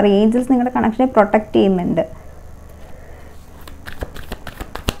ഡോണ്ട് വറി, ഏഞ്ചൽസ് നിങ്ങളുടെ കണക്ഷനെ പ്രൊട്ടക്റ്റ് ചെയ്യുന്നുണ്ട്.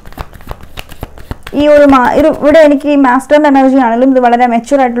 ഈ ഇവിടെ എനിക്ക് ഈ മാസ്റ്ററിൻ്റെ എനർജി ആണെങ്കിലും ഇത് വളരെ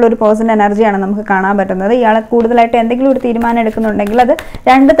മെച്യൂർ ആയിട്ടുള്ള ഒരു പേഴ്സൻ്റെ എനർജിയാണ് നമുക്ക് കാണാൻ പറ്റുന്നത്. ഇയാളെ കൂടുതലായിട്ട് എന്തെങ്കിലും ഒരു തീരുമാനം എടുക്കുന്നുണ്ടെങ്കിൽ അത്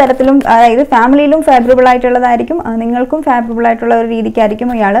രണ്ട് തരത്തിലും, അതായത് ഫാമിലിയിലും ഫേവറബിൾ ആയിട്ടുള്ളതായിരിക്കും, നിങ്ങൾക്കും ഫേവറബിൾ ആയിട്ടുള്ള ഒരു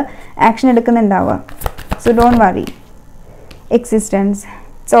രീതിക്കായിരിക്കും ഇയാൾ action എടുക്കുന്നുണ്ടാവുക. So don't worry. Existence,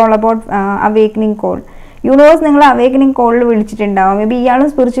 it's all about awakening call. Universe നിങ്ങളെ അവേക്കനിങ് കോളിൽ വിളിച്ചിട്ടുണ്ടാവും. മേ ബി ഇയാളും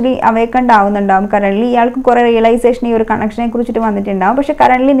സ്പിരിച്വലി അവേക്കൻഡ് ആവുന്നുണ്ടാവും. കറൻ്റ്ലി ഇയാൾക്ക് കുറേ റിയലൈസേഷൻ ഈ ഒരു കണക്ഷനെ കുറിച്ചിട്ട് വന്നിട്ടുണ്ടാവും. പക്ഷേ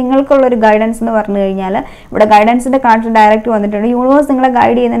കറൻ്റ്ലി നിങ്ങൾക്കുള്ളൊരു ഗൈഡൻസ് എന്ന് പറഞ്ഞു കഴിഞ്ഞാൽ ഇവിടെ ഗൈഡൻസിൻ്റെ കാർഡ് ഡയറക്റ്റ് വന്നിട്ടുണ്ട്. യൂണിവേഴ്സ് നിങ്ങളെ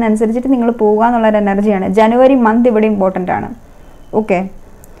ഗൈഡ് ചെയ്യുന്നതിനനുസരിച്ചിട്ട് നിങ്ങൾ പോകുക എന്നുള്ളൊരു എനർജിയാണ്. ജനുവരി മന്ത് ഇവിടെ ഇമ്പോർട്ടൻ്റ് ആണ്. ഓക്കെ,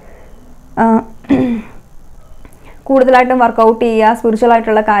 കൂടുതലായിട്ടും വർക്കൗട്ട് ചെയ്യുക. സ്പിരിച്വൽ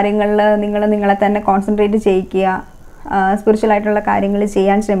ആയിട്ടുള്ള കാര്യങ്ങളിൽ നിങ്ങളെ തന്നെ കോൺസെൻട്രേറ്റ് ചെയ്യിക്കുക. സ്പിരിച്വൽ ആയിട്ടുള്ള കാര്യങ്ങൾ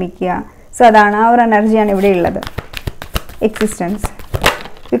ചെയ്യാൻ ശ്രമിക്കുക. സോ അതാണ് ആ ഒരു എനർജിയാണ് ഇവിടെ ഉള്ളത്. എക്സിസ്റ്റൻസ്,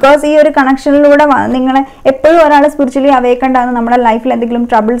 ബിക്കോസ് ഈ ഒരു കണക്ഷനിലൂടെ നിങ്ങളെ എപ്പോഴും ഒരാൾ സ്പിരിച്വലി അവേക്കണ്ടാകുന്ന നമ്മുടെ ലൈഫിൽ എന്തെങ്കിലും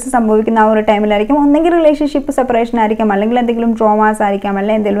ട്രബിൾസ് സംഭവിക്കുന്ന ആ ഒരു ടൈമിലായിരിക്കും. ഒന്നെങ്കിൽ റിലേഷൻഷിപ്പ് സെപ്പറേഷൻ ആയിരിക്കാം, അല്ലെങ്കിൽ എന്തെങ്കിലും ട്രോമാസ് ആയിരിക്കാം,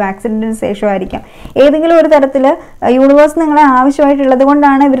 അല്ലെങ്കിൽ എന്തെങ്കിലും ആക്സിഡൻറ്റിന് ശേഷം ആയിരിക്കാം. ഏതെങ്കിലും ഒരു തരത്തിൽ യൂണിവേഴ്സ് നിങ്ങളെ ആവശ്യമായിട്ടുള്ളത്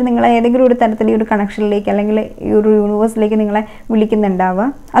കൊണ്ടാണ് ഇവർ നിങ്ങളെ ഏതെങ്കിലും ഒരു തരത്തിൽ ഈ ഒരു കണക്ഷനിലേക്ക് അല്ലെങ്കിൽ ഈ ഒരു യൂണിവേഴ്സിലേക്ക് നിങ്ങളെ വിളിക്കുന്നുണ്ടാവുക.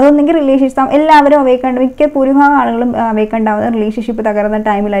 അതൊന്നെങ്കിൽ റിലേഷൻഷിപ്പ്, എല്ലാവരും അവേക്കണ്ട്, ഭൂരിഭാഗം ആളുകളും അവേക്കണ്ടാവുന്ന റിലേഷൻഷിപ്പ് തകർന്ന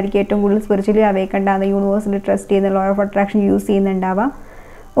ടൈമിലായിരിക്കും ഏറ്റവും കൂടുതൽ സ്പിരിച്വലി അവേക്കണ്ടാകുന്ന, യൂണിവേഴ്സിൽ ട്രസ്റ്റ് ചെയ്യുന്ന, law of attraction use ചെയ്യുന്നുണ്ടാവുക.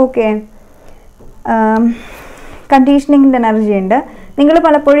 Okay, കണ്ടീഷനിങ്ങിൻ്റെ energy ഉണ്ട്. നിങ്ങൾ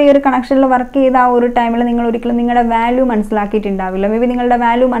പലപ്പോഴും ഈ ഒരു കണക്ഷനിൽ വർക്ക് ചെയ്ത ആ ഒരു ടൈമിൽ നിങ്ങൾ ഒരിക്കലും നിങ്ങളുടെ വാല്യൂ മനസ്സിലാക്കിയിട്ടുണ്ടാവില്ല. മേ ബി നിങ്ങളുടെ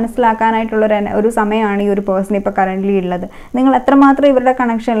വാല്യൂ മനസ്സിലാക്കാനായിട്ടുള്ള ഒരു സമയമാണ് ഈ ഒരു പേഴ്സൺ ഇപ്പോൾ കറൻ്റ്ലി ഉള്ളത്. നിങ്ങൾ എത്രമാത്രം ഇവരുടെ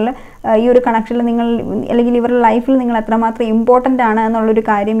കണക്ഷനിൽ ഈ ഒരു കണക്ഷനിൽ നിങ്ങൾ അല്ലെങ്കിൽ ഇവരുടെ ലൈഫിൽ നിങ്ങൾ എത്രമാത്രം ഇമ്പോർട്ടൻ്റ് ആണ് എന്നുള്ളൊരു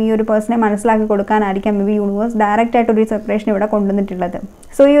കാര്യം ഈ ഒരു പേഴ്സണെ മനസ്സിലാക്കി കൊടുക്കാനായിരിക്കാം മേ ബി യൂണിവേഴ്സ് ഡയറക്റ്റ് ആയിട്ടൊരു സെപ്പറേഷൻ ഇവിടെ കൊണ്ടുവന്നിട്ടുള്ളത്.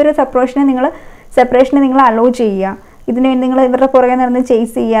 സോ ഈ ഒരു സെപ്പറേഷനെ നിങ്ങൾ അലോ ചെയ്യുക. ഇതിന് വേണ്ടി നിങ്ങൾ ഇവരുടെ പുറകെ നടന്ന്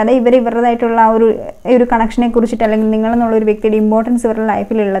ചേസ് ചെയ്യാതെ ഇവരുടേതായിട്ടുള്ള ഈ ഒരു കണക്ഷനെ കുറിച്ചിട്ട് അല്ലെങ്കിൽ നിങ്ങളെന്നുള്ളൊരു വ്യക്തിയുടെ ഇമ്പോർട്ടൻസ് ഇവരുടെ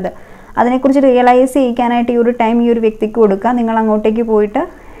ലൈഫിലുള്ളത് അതിനെക്കുറിച്ച് റിയലൈസ് ചെയ്യിക്കാനായിട്ട് ഈ ഒരു ടൈം ഈ ഒരു വ്യക്തിക്ക് കൊടുക്കുക. നിങ്ങൾ അങ്ങോട്ടേക്ക് പോയിട്ട്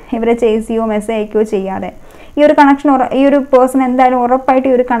ഇവരെ ചേസ് ചെയ്യുകയോ മെസ്സേജ് അയക്കുകയോ ചെയ്യാതെ ഈ ഒരു കണക്ഷൻ ഈ ഒരു പേഴ്സൺ എന്തായാലും ഉറപ്പായിട്ട്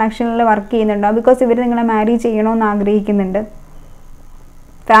ഈ ഒരു കണക്ഷനിൽ വർക്ക് ചെയ്യുന്നുണ്ടാവും. ബിക്കോസ് ഇവർ നിങ്ങളെ മാരി ചെയ്യണമെന്ന് ആഗ്രഹിക്കുന്നുണ്ട്.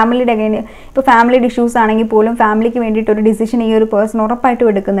 ഫാമിലിയുടെ ഇപ്പോൾ ഫാമിലി ഇഷ്യൂസ് ആണെങ്കിൽ പോലും ഫാമിലിക്ക് വേണ്ടിയിട്ട് ഒരു ഡിസിഷൻ ഈ ഒരു പേഴ്സൺ ഉറപ്പായിട്ടും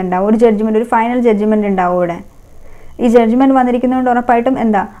എടുക്കുന്നുണ്ടാവും. ഒരു ജഡ്ജ്മെൻറ്റ്, ഒരു ഫൈനൽ ജഡ്ജ്മെൻറ്റ് ഉണ്ടാവും ഇവിടെ. ഈ ജഡ്ജ്മെൻറ്റ് വന്നിരിക്കുന്നതുകൊണ്ട് ഉറപ്പായിട്ടും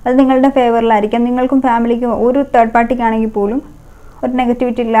അത് നിങ്ങളുടെ ഫേവറിലായിരിക്കാം. നിങ്ങൾക്കും ഫാമിലിക്കും ഒരു തേർഡ് പാർട്ടിക്കാണെങ്കിൽ പോലും ഒരു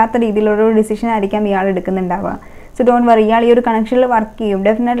നെഗറ്റിവിറ്റി ഇല്ലാത്ത രീതിയിലുള്ള ഒരു ഡിസിഷൻ ആയിരിക്കാം ഇയാൾ എടുക്കുന്നുണ്ടാവുക. സോ ഡോണ്ട് വറി, ഇയാൾ ഈ ഒരു കണക്ഷനിൽ വർക്ക് ചെയ്യും,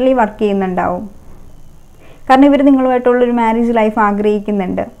 ഡെഫിനറ്റ്ലി വർക്ക് ചെയ്യുന്നുണ്ടാവും. കാരണം ഇവർ നിങ്ങളുമായിട്ടുള്ളൊരു മാരേജ് ലൈഫ്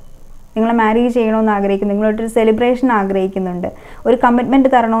ആഗ്രഹിക്കുന്നുണ്ട്, നിങ്ങളെ മാരേജ് ചെയ്യണമെന്ന് ആഗ്രഹിക്കുന്നു, നിങ്ങളായിട്ടൊരു സെലിബ്രേഷൻ ആഗ്രഹിക്കുന്നുണ്ട്, ഒരു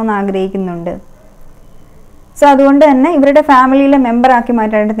കമ്മിറ്റ്മെൻറ്റ് തരണമെന്ന് ആഗ്രഹിക്കുന്നുണ്ട്. സോ അതുകൊണ്ട് തന്നെ ഇവരുടെ ഫാമിലിയിലെ മെമ്പറാക്കി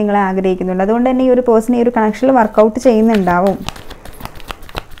മാറ്റാനായിട്ട് നിങ്ങളെ ആഗ്രഹിക്കുന്നുണ്ട്. അതുകൊണ്ട് തന്നെ ഈ ഒരു പേഴ്സൺ ഈ ഒരു കണക്ഷനിൽ വർക്കൗട്ട് ചെയ്യുന്നുണ്ടാവും.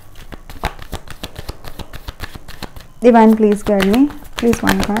 Divine please guide me, please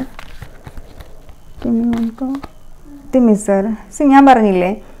one card. The മിസ്സർ. So ഞാൻ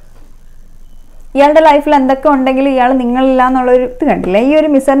പറഞ്ഞില്ലേ ഇയാളുടെ ലൈഫിൽ എന്തൊക്കെ ഉണ്ടെങ്കിലും ഇയാൾ നിങ്ങളില്ല എന്നുള്ളൊരു ഇത് കണ്ടില്ല. ഈ ഒരു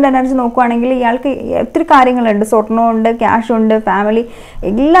മിസ്സറിൻ്റെ എനർജി നോക്കുവാണെങ്കിൽ ഇയാൾക്ക് ഒത്തിരി കാര്യങ്ങളുണ്ട്. സ്വർണ്ണമുണ്ട്, ക്യാഷുണ്ട്, ഫാമിലി,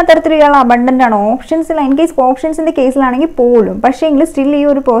 എല്ലാ തരത്തിലും ഇയാൾ അബണ്ടൻ്റ് ആണ്. ഓപ്ഷൻസിൽ ഇൻ കേസ് ഓപ്ഷൻസിൻ്റെ കേസിലാണെങ്കിൽ പോലും പക്ഷേ എങ്കിൽ സ്റ്റിൽ ഈ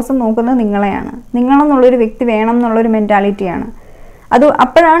ഒരു പേഴ്സൺ നോക്കുന്നത് നിങ്ങളെയാണ്. നിങ്ങളെന്നുള്ളൊരു വ്യക്തി വേണം എന്നുള്ളൊരു മെൻറ്റാലിറ്റിയാണ്.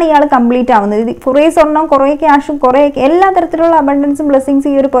 അപ്പോഴാണ് ഇയാൾ കംപ്ലീറ്റ് ആവുന്നത്. കുറേ സ്വർണ്ണം, കുറേ ക്യാഷും, കുറേ എല്ലാ തരത്തിലുള്ള അബണ്ടൻസും ബ്ലെസ്സിങ്സ്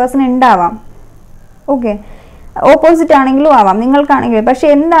ഈ ഒരു പേഴ്സൺ ഉണ്ടാവാം. ഓക്കെ, ഓപ്പോസിറ്റ് ആണെങ്കിലും ആവാം, നിങ്ങൾക്കാണെങ്കിലും. പക്ഷെ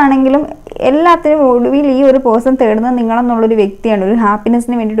എന്താണെങ്കിലും എല്ലാത്തിനും ഒടുവിൽ ഈ ഒരു പേഴ്സൺ തേടുന്നത് നിങ്ങളെന്നുള്ളൊരു വ്യക്തിയാണ്. ഒരു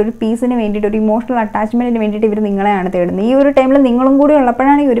ഹാപ്പിനെസ്സിന് വേണ്ടിയിട്ട്, ഒരു പീസിന് വേണ്ടിയിട്ട്, ഒരു ഇമോഷണൽ അറ്റാച്ച്മെന്റിന് വേണ്ടിയിട്ട് ഇവർ നിങ്ങളെയാണ് തേടുന്നത്. ഈ ഒരു ടൈമിൽ നിങ്ങളും കൂടി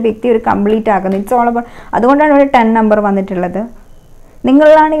ഉള്ളപ്പോഴാണ് ഈ ഒരു വ്യക്തി ഒരു കംപ്ലീറ്റ് ആക്കുന്നത്. It's all about. അതുകൊണ്ടാണ് ഇവിടെ 10 നമ്പർ വന്നിട്ടുള്ളത്.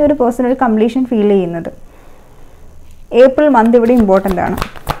 നിങ്ങളിലാണ് ഈ ഒരു പേഴ്സൺ ഒരു കംപ്ലീഷൻ ഫീൽ ചെയ്യുന്നത്. ഏപ്രിൽ മന്ത് ഇവിടെ ഇമ്പോർട്ടൻ്റ് ആണ്.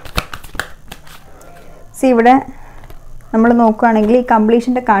 ഇവിടെ നമ്മൾ നോക്കുകയാണെങ്കിൽ ഈ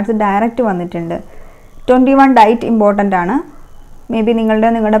കംപ്ലീഷൻ്റെ കാർഡ്സ് ഡയറക്റ്റ് വന്നിട്ടുണ്ട്. 21 ഡേറ്റ് ഇമ്പോർട്ടൻ്റ് ആണ്. മേ ബി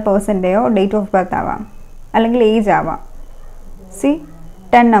നിങ്ങളുടെ പേഴ്സൻ്റെയോ ഡേറ്റ് ഓഫ് ബർത്ത് ആവാം, അല്ലെങ്കിൽ ഏജ് ആവാം.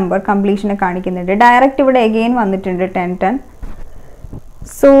 10 നമ്പർ കംപ്ലീഷനെ കാണിക്കുന്നുണ്ട്. ഡയറക്റ്റ് ഇവിടെ എഗെയിൻ വന്നിട്ടുണ്ട് 10.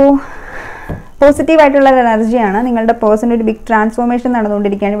 സോ പോസിറ്റീവായിട്ടുള്ള എനർജിയാണ്. നിങ്ങളുടെ പേഴ്സൺ ഒരു ബിഗ് ട്രാൻസ്ഫോർമേഷൻ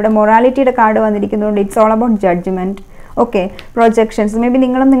നടന്നുകൊണ്ടിരിക്കുകയാണ്. ഇവിടെ മൊറാലിറ്റിയുടെ card വന്നിരിക്കുന്നതുകൊണ്ട് it's all about judgement. Okay, projections. May be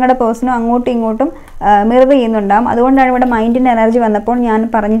നിങ്ങളും നിങ്ങളുടെ പേഴ്സണും അങ്ങോട്ടും ഇങ്ങോട്ടും മിറർ ചെയ്യുന്നുണ്ടാകും. അതുകൊണ്ടാണ് ഇവിടെ മൈൻഡിൻ്റെ എനർജി വന്നപ്പോൾ ഞാൻ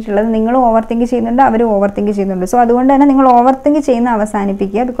പറഞ്ഞിട്ടുള്ളത്, നിങ്ങളും ഓവർ തിങ്ക് ചെയ്യുന്നുണ്ട്, അവരും ഓവർ തിങ്ക് ചെയ്യുന്നുണ്ട്. സോ അതുകൊണ്ട് തന്നെ നിങ്ങൾ ഓവർ തിങ്ക് ചെയ്യുന്ന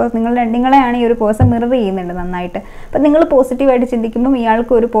അവസാനിപ്പിക്കുക. ബിക്കോസ് നിങ്ങളെയാണ് ഈ ഒരു പേഴ്സൺ മിറർ ചെയ്യുന്നുണ്ട് നന്നായിട്ട്. അപ്പം നിങ്ങൾ പോസിറ്റീവായിട്ട് ചിന്തിക്കുമ്പം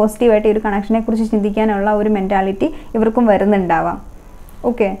ഇയാൾക്ക് ഒരു പോസിറ്റീവായിട്ട് ഈ ഒരു കണക്ഷനെ കുറിച്ച് ചിന്തിക്കാനുള്ള ഒരു മെൻറ്റാലിറ്റി ഇവർക്കും വരുന്നുണ്ടാവാം.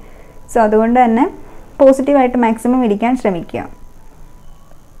 ഓക്കെ, സോ അതുകൊണ്ട് തന്നെ പോസിറ്റീവായിട്ട് മാക്സിമം ഇരിക്കാൻ ശ്രമിക്കുക.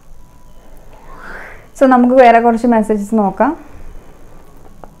 സോ നമുക്ക് വേറെ കുറച്ച് മെസ്സേജസ് നോക്കാം.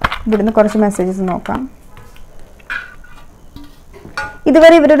 ഇവിടുന്ന് കുറച്ച് മെസ്സേജസ് നോക്കാം.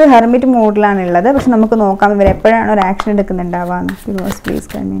 ഇതുവരെ ഇവരൊരു ഹെർമിറ്റ് മോഡിലാണ് ഉള്ളത്. പക്ഷെ നമുക്ക് നോക്കാം ഇവർ എപ്പോഴാണ് ഒരു action എടുക്കുന്നുണ്ടാവാന്ന്. Please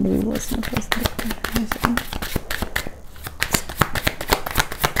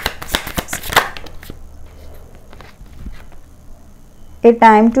A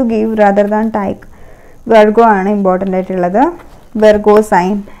time to give rather than ടൈക്ക്. Virgo ആണ് ഇമ്പോർട്ടൻ്റ് ആയിട്ടുള്ളത്. Virgo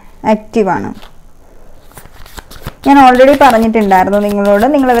sign ആക്റ്റീവാണ്. ഞാൻ ഓൾറെഡി പറഞ്ഞിട്ടുണ്ടായിരുന്നു നിങ്ങളോട്,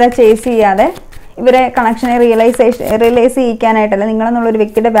 നിങ്ങളിവരെ ചേസ് ചെയ്യാതെ ഇവരെ കണക്ഷനെ റിയലൈസ് ചെയ്യിക്കാനായിട്ടല്ല, നിങ്ങളെന്നുള്ളൊരു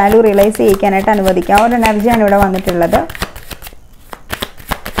വ്യക്തിയുടെ വാല്യൂ റിയലൈസ് ചെയ്യിക്കാനായിട്ട് അനുവദിക്കുക. ആ ഒരു എനർജിയാണ് ഇവിടെ വന്നിട്ടുള്ളത്.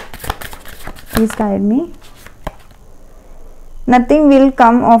 Please guide me. Nothing will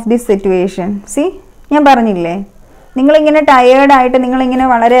come of this situation. ഞാൻ പറഞ്ഞില്ലേ, നിങ്ങളിങ്ങനെ ടയേർഡായിട്ട് നിങ്ങളിങ്ങനെ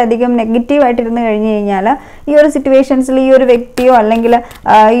വളരെയധികം നെഗറ്റീവായിട്ടിരുന്ന് കഴിഞ്ഞ് കഴിഞ്ഞാൽ ഈ ഒരു സിറ്റുവേഷൻസിൽ ഈ ഒരു വ്യക്തിയോ അല്ലെങ്കിൽ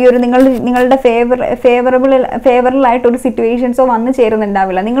ഈ ഒരു നിങ്ങളുടെ ഫേവറബിളായിട്ടൊരു സിറ്റുവേഷൻസോ വന്നു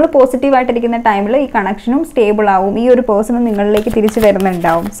ചേരുന്നുണ്ടാവില്ല. നിങ്ങൾ പോസിറ്റീവായിട്ടിരിക്കുന്ന ടൈമിൽ ഈ കണക്ഷനും സ്റ്റേബിൾ ആവും, ഈ ഒരു പേഴ്സണും നിങ്ങളിലേക്ക് തിരിച്ചു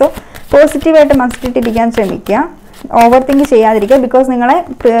വരുന്നുണ്ടാവും. സോ പോസിറ്റീവായിട്ട് മസ്റ്റിട്ടിരിക്കാൻ ശ്രമിക്കുക, ഓവർ തിങ്ക് ചെയ്യാതിരിക്കുക. ബിക്കോസ് നിങ്ങളെ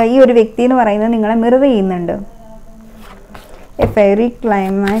ഈ ഒരു വ്യക്തി എന്ന് പറയുന്നത് നിങ്ങളെ മിറർ ചെയ്യുന്നുണ്ട്. A fairy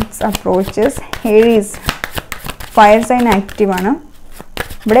climax approaches. Aries fire sign ആക്റ്റീവാണ്.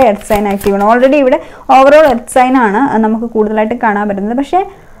 ഇവിടെ എർത്ത് സൈൻ ആക്റ്റീവാണ്. ഓൾറെഡി ഇവിടെ ഓവറോൾ എർത്ത് സൈൻ ആണ് നമുക്ക് കൂടുതലായിട്ട് കാണാൻ പറ്റുന്നത്. പക്ഷേ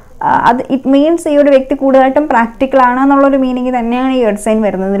അത് ഇറ്റ് മീൻസ് ഈ ഒരു വ്യക്തി കൂടുതലായിട്ടും പ്രാക്ടിക്കൽ ആണ് എന്നുള്ളൊരു മീനിങ് തന്നെയാണ് ഈ earth sign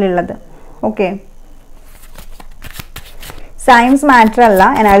വരുന്നതിലുള്ളത്. Okay, science matter അല്ല.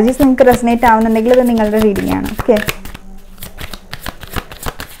 എനർജീസ് നിങ്ങൾക്ക് റെസനേറ്റ് ആവുന്നുണ്ടെങ്കിൽ ഇത് നിങ്ങളുടെ റീഡിംഗ് ആണ്. Okay,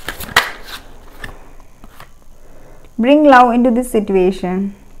 bring love in to this situation.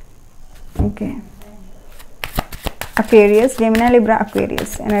 Okay, Aquarius, Gemini, Libra,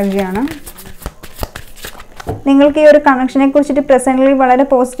 Aquarius എനർജിയാണ്. നിങ്ങൾക്ക് ഈ ഒരു കണക്ഷനെ കുറിച്ചിട്ട് പ്രസന്റ്ലി വളരെ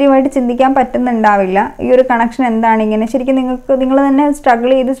പോസിറ്റീവായിട്ട് ചിന്തിക്കാൻ പറ്റുന്നുണ്ടാവില്ല. ഈ ഒരു കണക്ഷൻ എന്താണ് ഇങ്ങനെ, ശരിക്കും നിങ്ങൾ തന്നെ സ്ട്രഗിൾ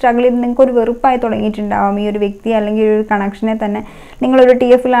ചെയ്ത് നിങ്ങൾക്ക് ഒരു വെറുപ്പായി തുടങ്ങിയിട്ടുണ്ടാവും ഈ ഒരു വ്യക്തി അല്ലെങ്കിൽ ഈ ഒരു കണക്ഷനെ തന്നെ. നിങ്ങളൊരു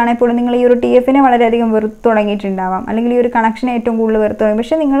TFലാണെങ്കിൽ പോലും നിങ്ങൾ ഈ ഒരു TFനെ വളരെയധികം വെറുത്ത് തുടങ്ങിയിട്ടുണ്ടാവാം, അല്ലെങ്കിൽ ഈ ഒരു കണക്ഷനെ ഏറ്റവും കൂടുതൽ വെറുത്ത് തുടങ്ങി.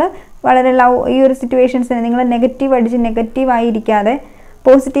 പക്ഷേ നിങ്ങൾ വളരെ ഈ ഒരു സിറ്റുവേഷൻസിനെ നിങ്ങൾ നെഗറ്റീവായിരിക്കാതെ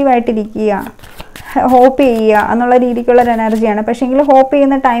പോസിറ്റീവായിട്ടിരിക്കുക, ഹോപ്പ് ചെയ്യുക എന്നുള്ള രീതിക്കുള്ളൊരു എനർജിയാണ്. പക്ഷേങ്കിൽ ഹോപ്പ്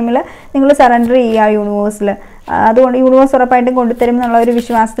ചെയ്യുന്ന ടൈമിൽ നിങ്ങൾ സറണ്ടർ ചെയ്യുക യൂണിവേഴ്സിൽ. അതുകൊണ്ട് യൂണിവേഴ്സ് ഉറപ്പായിട്ടും കൊണ്ടുതരും എന്നുള്ള ഒരു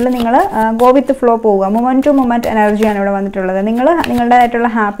വിശ്വാസത്തിൽ നിങ്ങൾ ഗോ വിത്ത് ഫ്ലോ പോവുക. മൊമെൻറ്റ് ടു മൊമെൻറ്റ് എനർജിയാണ് ഇവിടെ വന്നിട്ടുള്ളത്. നിങ്ങളുടേതായിട്ടുള്ള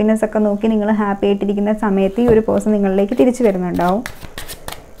ഹാപ്പിനെസ് ഒക്കെ നോക്കി നിങ്ങൾ ഹാപ്പി ആയിട്ടിരിക്കുന്ന സമയത്ത് ഈ ഒരു പേഴ്സൺ നിങ്ങളിലേക്ക് തിരിച്ചു വരുന്നുണ്ടാവും.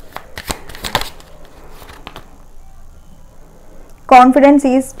 Confidence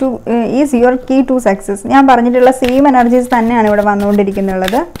is your key to success. ഞാൻ പറഞ്ഞിട്ടുള്ള സെയിം എനർജീസ് തന്നെയാണ് ഇവിടെ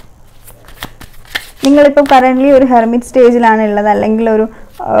വന്നുകൊണ്ടിരിക്കുന്നുള്ളത്. നിങ്ങളിപ്പോൾ കറൻ്റ്ലി ഒരു ഹെർമിറ്റ് സ്റ്റേജിലാണ് ഉള്ളത്, അല്ലെങ്കിൽ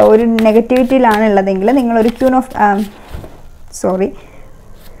ഒരു നെഗറ്റിവിറ്റിയിലാണ് ഉള്ളതെങ്കിൽ നിങ്ങളൊരു ക്യൂൺ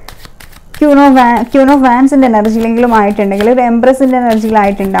ഓഫ് വാൻസിൻ്റെ എനർജിയിലെങ്കിലും ആയിട്ടുണ്ടെങ്കിൽ ഒരു എംപ്രസിൻ്റെ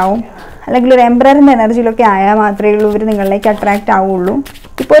എനർജിയിലായിട്ടുണ്ടാവും, അല്ലെങ്കിൽ ഒരു എംബ്രറിൻ്റെ എനർജിയിലൊക്കെ ആയാൽ മാത്രമേ ഉള്ളൂ ഇവർ നിങ്ങളിലേക്ക് അട്രാക്റ്റ് ആവുള്ളൂ.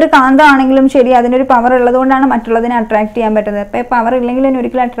 ഇപ്പോൾ ഒരു കാന്തമാണെങ്കിലും ശരി, അതിനൊരു പവർ ഉള്ളതുകൊണ്ടാണ് മറ്റുള്ളതിനെ അട്രാക്ട് ചെയ്യാൻ പറ്റുന്നത്. ഇപ്പോൾ പവർ ഇല്ലെങ്കിൽ അതിന്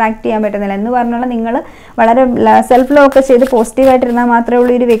ഒരിക്കലും അട്രാക്ട് ചെയ്യാൻ പറ്റുന്നില്ല. എന്ന് പറഞ്ഞാൽ നിങ്ങൾ വളരെ സെൽഫ് ലോ ഒക്കെ ചെയ്ത് പോസിറ്റീവായിട്ടിരുന്നാൽ മാത്രമേ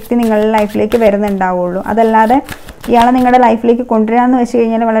ഉള്ളൂ ഒരു വ്യക്തി നിങ്ങളുടെ ലൈഫിലേക്ക് വരുന്നുണ്ടാവുള്ളൂ. അതല്ലാതെ ഇയാളെ നിങ്ങളുടെ ലൈഫിലേക്ക് കൊണ്ടുവരാമെന്ന് വെച്ച്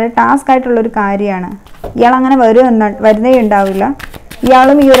കഴിഞ്ഞാൽ വളരെ ടാസ്ക് ആയിട്ടുള്ളൊരു കാര്യമാണ്. ഇയാളങ്ങനെ വരുന്നേ ഉണ്ടാവില്ല.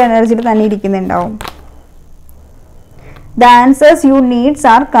 ഇയാളും ഈ ഒരു എനർജിയിൽ തന്നെ ഇരിക്കുന്നുണ്ടാവും. The answers U needs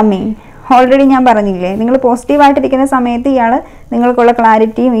are coming. Already ഞാൻ പറഞ്ഞില്ലേ, നിങ്ങൾ പോസിറ്റീവായിട്ടിരിക്കുന്ന സമയത്ത് ഇയാൾ നിങ്ങൾക്കുള്ള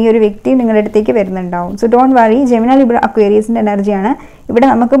ക്ലാരിറ്റിയും ഈ ഒരു വ്യക്തിയും നിങ്ങളുടെ അടുത്തേക്ക് വരുന്നുണ്ടാവും. So don't worry. Gemini Libra അക്വേറിയസിൻ്റെ എനർജിയാണ്. ഇവിടെ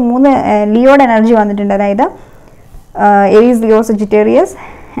നമുക്ക് 3 ലിയോയുടെ എനർജി വന്നിട്ടുണ്ട്. അതായത് Aries, Leo, Sagittarius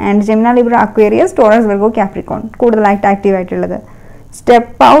and Gemini Libra Aquarius, Taurus, Virgo, Capricorn കൂടുതലായിട്ട് ആക്റ്റീവ് ആയിട്ടുള്ളത്.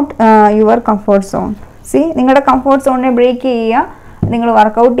 Step out your comfort zone. നിങ്ങളുടെ കംഫർട്ട് സോണിനെ ബ്രേക്ക് ചെയ്യുക, നിങ്ങൾ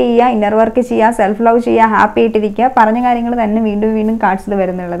വർക്കൗട്ട് ചെയ്യുക, ഇന്നർ വർക്ക് ചെയ്യുക, സെൽഫ് ലവ് ചെയ്യുക, ഹാപ്പി ആയിട്ടിരിക്കുക. പറഞ്ഞ കാര്യങ്ങൾ തന്നെ വീണ്ടും വീണ്ടും കാർഡ്സിൽ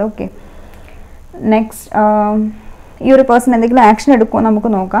വരുന്നുള്ളത്. ഓക്കെ, നെക്സ്റ്റ് ഈ ഒരു പേഴ്സൺ എന്തെങ്കിലും ആക്ഷൻ എടുക്കുമോ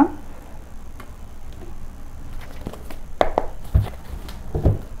നമുക്ക് നോക്കാം.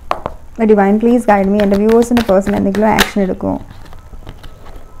 Divine please guide me. എൻ്റെ വ്യൂവേഴ്സിൻ്റെ പേഴ്സൺ എന്തെങ്കിലും ആക്ഷൻ എടുക്കുമോ?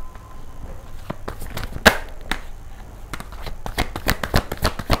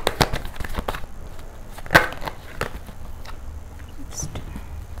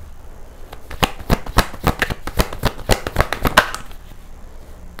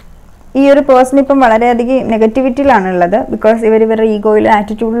 ഈ ഒരു പേഴ്സൺ ഇപ്പം വളരെയധികം നെഗറ്റിവിറ്റിയിലാണുള്ളത്. ബിക്കോസ് ഇവരുടെ ഈഗോയിലും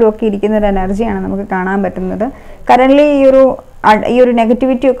ആറ്റിറ്റ്യൂഡിലും ഒക്കെ ഇരിക്കുന്ന ഒരു എനർജിയാണ് നമുക്ക് കാണാൻ പറ്റുന്നത്. കറൻ്റ്ലി ഈ ഒരു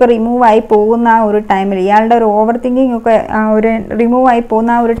നെഗറ്റിവിറ്റി ഒക്കെ റിമൂവ് ആയി പോകുന്ന ആ ഒരു ടൈമിൽ, ഇയാളുടെ ഒരു ഓവർ തിങ്കിങ് ഒക്കെ ഒരു റിമൂവ് ആയി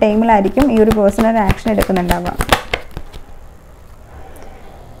പോകുന്ന ആ ഒരു ടൈമിലായിരിക്കും ഈ ഒരു പേഴ്സൺ ഒരു ആക്ഷൻ എടുക്കുന്നുണ്ടാവുക.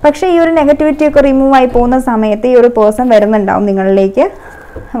 പക്ഷേ ഈ ഒരു നെഗറ്റിവിറ്റി ഒക്കെ റിമൂവ് ആയി പോകുന്ന സമയത്ത് ഈ ഒരു പേഴ്സൺ വരുന്നുണ്ടാവും നിങ്ങളിലേക്ക്.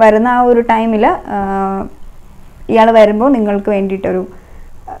 വരുന്ന ആ ഒരു ടൈമിൽ ഇയാൾ വരുമ്പോൾ നിങ്ങൾക്ക് വേണ്ടിയിട്ടൊരു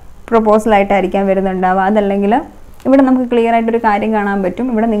പ്രൊപ്പോസലായിട്ടായിരിക്കാം വരുന്നുണ്ടാവുക. അതല്ലെങ്കിൽ ഇവിടെ നമുക്ക് ക്ലിയർ ആയിട്ടൊരു കാര്യം കാണാൻ പറ്റും.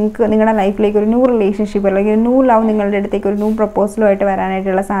 ഇവിടെ നിങ്ങൾക്ക് നിങ്ങളുടെ ലൈഫിലേക്ക് ഒരു ന്യൂ റിലേഷൻഷിപ്പ് അല്ലെങ്കിൽ ന്യൂ ലവ് നിങ്ങളുടെ അടുത്തേക്ക് ഒരു ന്യൂ പ്രൊപ്പോസലുമായിട്ട്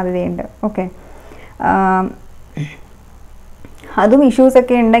വരാനായിട്ടുള്ള സാധ്യതയുണ്ട്. ഓക്കെ, അതും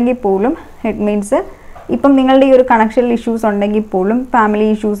ഇഷ്യൂസൊക്കെ ഉണ്ടെങ്കിൽ പോലും ഇറ്റ് മീൻസ് ഇപ്പം നിങ്ങളുടെ ഈ ഒരു കണക്ഷനിൽ ഇഷ്യൂസ് ഉണ്ടെങ്കിൽ പോലും, ഫാമിലി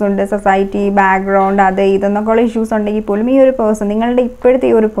ഇഷ്യൂസ് ഉണ്ട്, സൊസൈറ്റി, ബാക്ക്ഗ്രൗണ്ട്, അത് ഇതെന്നൊക്കെയുള്ള ഇഷ്യൂസ് ഉണ്ടെങ്കിൽ പോലും ഈ ഒരു പേഴ്സൺ, നിങ്ങളുടെ ഇപ്പോഴത്തെ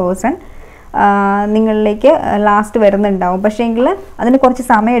ഈ ഒരു പേഴ്സൺ നിങ്ങളിലേക്ക് ലാസ്റ്റ് വരുന്നുണ്ടാവും. പക്ഷേ എങ്കിൽ അതിന് കുറച്ച്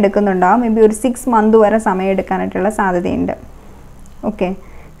സമയം എടുക്കുന്നുണ്ടാവും. മേ ബി ഒരു 6 മന്ത് വരെ സമയം എടുക്കാനായിട്ടുള്ള സാധ്യതയുണ്ട്. ഓക്കെ,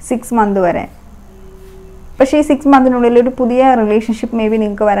 6 മന്ത് വരെ. പക്ഷേ ഈ 6 മന്തിനുള്ളിൽ ഒരു പുതിയ റിലേഷൻഷിപ്പ് മേ ബി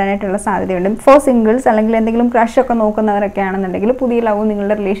നിങ്ങൾക്ക് വരാനായിട്ടുള്ള സാധ്യതയുണ്ട്. ഫോർ സിംഗിൾസ് അല്ലെങ്കിൽ എന്തെങ്കിലും ക്രഷൊക്കെ നോക്കുന്നവരൊക്കെ ആണെന്നുണ്ടെങ്കിൽ പുതിയ ലവ്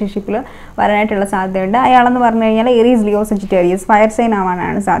നിങ്ങളുടെ റിലേഷൻഷിപ്പിൽ വരാനായിട്ടുള്ള സാധ്യതയുണ്ട്. അയാളെന്ന് പറഞ്ഞു കഴിഞ്ഞാൽ Aries, Leo, Sagittarius, fire sign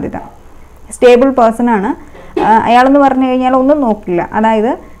ആവാനാണ് സാധ്യത. സ്റ്റേബിൾ പേഴ്സൺ ആണ്. അയാളെന്ന് പറഞ്ഞു കഴിഞ്ഞാൽ ഒന്നും നോക്കില്ല.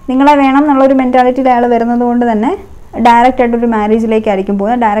 അതായത് നിങ്ങളെ വേണം എന്നുള്ളൊരു മെൻറ്റാലിറ്റിയിൽ അയാൾ വരുന്നത് കൊണ്ട് തന്നെ ഡയറക്റ്റ് ആയിട്ടൊരു മാരേജിലേക്കായിരിക്കും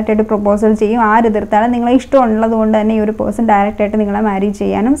പോകുന്നത്. ഡയറക്റ്റ് ആയിട്ട് പ്രൊപ്പോസൽ ചെയ്യും. ആരെതിർത്താലും നിങ്ങളെ ഇഷ്ടമുള്ളത് കൊണ്ട് തന്നെ ഈ ഒരു പേഴ്സൺ ഡയറക്റ്റ് ആയിട്ട് നിങ്ങളെ മാരേജ്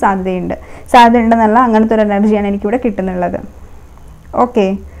ചെയ്യാനും സാധ്യതയുണ്ടെന്നല്ല, അങ്ങനത്തെ ഒരു എനർജിയാണ് എനിക്കിവിടെ കിട്ടുന്നുള്ളത്. ഓക്കെ,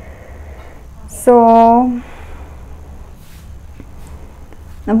 സോ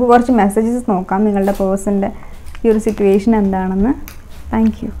നമുക്ക് കുറച്ച് മെസ്സേജസ് നോക്കാം നിങ്ങളുടെ പേഴ്സൻ്റെ ഈ ഒരു സിറ്റുവേഷൻ എന്താണെന്ന്.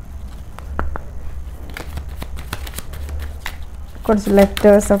 Thank you. കുറച്ച്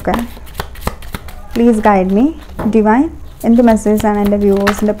ലെറ്റേഴ്സൊക്കെ പ്ലീസ് ഗൈഡ് മീ ഡിവൈൻ. എന്ത് മെസ്സേജാണ് എൻ്റെ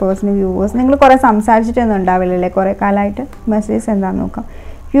വ്യൂവേഴ്സിൻ്റെ പേഴ്സണൽ വ്യൂവേഴ്സ്? നിങ്ങൾ കുറേ സംസാരിച്ചിട്ടൊന്നും ഉണ്ടാവില്ലല്ലേ കുറേ കാലമായിട്ട്? മെസ്സേജ് എന്താണെന്ന് നോക്കാം.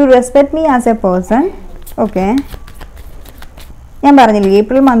 You respect me as A person. Okay, ഞാൻ പറഞ്ഞില്ലേ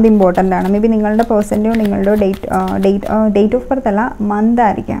ഏപ്രിൽ മന്ത് ഇമ്പോർട്ടൻ്റ് ആണ്. മേ ബി നിങ്ങളുടെ പേഴ്സൻ്റെയോ നിങ്ങളുടെയോ ഡേറ്റ് ഓഫ് ബർത്ത് അല്ല, മന്ത്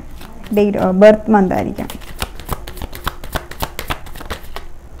ആയിരിക്കാം, ബർത്ത് മന്ത് ആയിരിക്കാം.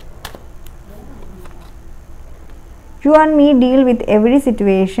 You and me deal with every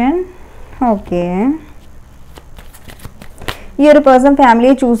situation. Okay. ഈ ഒരു പേഴ്സൺ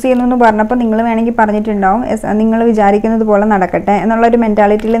ഫാമിലിയെ ചൂസ് ചെയ്യുന്നു എന്ന് പറഞ്ഞപ്പോൾ നിങ്ങൾ വേണമെങ്കിൽ പറഞ്ഞിട്ടുണ്ടാവും നിങ്ങൾ വിചാരിക്കുന്നത് പോലെ നടക്കട്ടെ എന്നുള്ളൊരു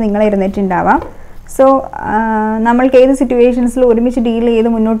മെൻറ്റാലിറ്റിയിൽ നിങ്ങൾ ഇരുന്നിട്ടുണ്ടാവാം. സോ നമ്മൾക്ക് ഏത് സിറ്റുവേഷൻസിൽ ഒരുമിച്ച് ഡീൽ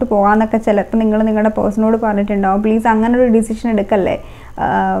ചെയ്ത് മുന്നോട്ട് പോകാമെന്നൊക്കെ ചിലപ്പോൾ നിങ്ങൾ നിങ്ങളുടെ പേഴ്സണോട് പറഞ്ഞിട്ടുണ്ടാവും. പ്ലീസ് അങ്ങനെ ഒരു ഡിസിഷൻ എടുക്കല്ലേ.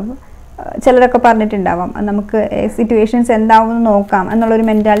 ചിലരൊക്കെ പറഞ്ഞിട്ടുണ്ടാവാം നമുക്ക് സിറ്റുവേഷൻസ് എന്താവുമെന്ന് നോക്കാം എന്നുള്ളൊരു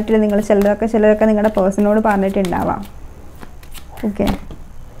മെൻറ്റാലിറ്റിയിൽ നിങ്ങൾ ചിലരൊക്കെ നിങ്ങളുടെ പേഴ്സണോട് പറഞ്ഞിട്ടുണ്ടാവാം. Okay,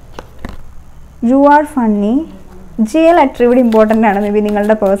 you are funny. J letter ഇവിടെ ഇമ്പോർട്ടൻ്റ് ആണ്. മേ ബി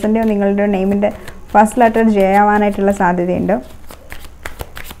നിങ്ങളുടെ പേഴ്സൻ്റെയോ നിങ്ങളുടെ നെയിമിൻ്റെ ഫസ്റ്റ് ലെറ്റർ ജെ ആവാനായിട്ടുള്ള സാധ്യതയുണ്ട്.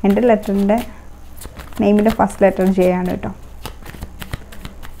 എൻ്റെ ലെറ്ററിൻ്റെ നെയിമിൻ്റെ ഫസ്റ്റ് ലെറ്റർ ജെ ആണ് കേട്ടോ.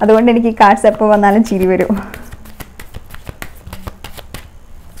 അതുകൊണ്ട് എനിക്ക് ഈ കാർഡ്സ് എപ്പോൾ വന്നാലും ചിരി വരും.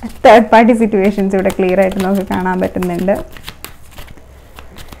 തേർഡ് പാർട്ടി സിറ്റുവേഷൻസ് ഇവിടെ ക്ലിയർ ആയിട്ട് നമുക്ക് കാണാൻ പറ്റുന്നുണ്ട്.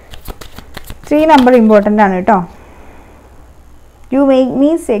 3 നമ്പർ ഇമ്പോർട്ടൻ്റ് ആണ് കേട്ടോ. You make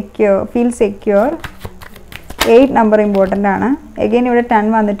me feel secure. 8 number important ആണ്. എഗെയിൻ ഇവിടെ 10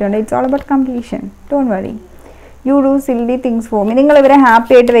 വന്നിട്ടുണ്ട്. It's all about completion. Don't worry. You do silly things for me. നിങ്ങൾ ഇവരെ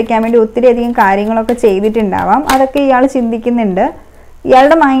ഹാപ്പി ആയിട്ട് വെക്കാൻ വേണ്ടി ഒത്തിരി അധികം കാര്യങ്ങളൊക്കെ ചെയ്തിട്ടുണ്ടാവാം. അതൊക്കെ ഇയാൾ ചിന്തിക്കുന്നുണ്ട്.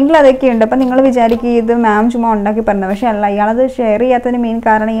 ഇയാളുടെ മൈൻഡിൽ അതൊക്കെയുണ്ട്. അപ്പം നിങ്ങൾ വിചാരിക്കുക ഇത് മാം ചുമ്മാ ഉണ്ടാക്കി പറഞ്ഞത്. പക്ഷേ അല്ല, ഇയാളത് ഷെയർ ചെയ്യാത്തതിന് മെയിൻ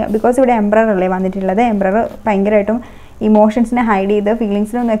കാരണം ബിക്കോസ് ഇവിടെ എംബ്രർ അല്ലേ വന്നിട്ടുള്ളത്. എംബ്രർ ഭയങ്കരമായിട്ടും ഇമോഷൻസിനെ ഹൈഡ് ചെയ്ത്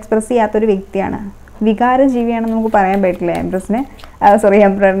ഫീലിങ്സിനൊന്നും എക്സ്പ്രസ് ചെയ്യാത്തൊരു വ്യക്തിയാണ്. വികാര ജീവിയാണെന്ന് നമുക്ക് പറയാൻ പറ്റില്ല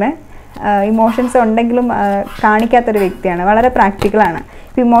എംബ്രറിനെ. ഇമോഷൻസ് ഉണ്ടെങ്കിലും കാണിക്കാത്തൊരു വ്യക്തിയാണ്. വളരെ പ്രാക്ടിക്കലാണ്.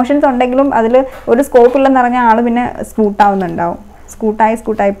 ഇപ്പോൾ ഇമോഷൻസ് ഉണ്ടെങ്കിലും അതിൽ ഒരു സ്കോപ്പ് ഇല്ലെന്ന് പറഞ്ഞാൽ ആൾ പിന്നെ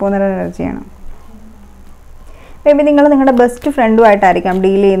സ്കൂട്ടായി പോകുന്നൊരു എനർജിയാണ്. മേ ബി നിങ്ങൾ നിങ്ങളുടെ best ഫ്രണ്ടുമായിട്ടായിരിക്കാം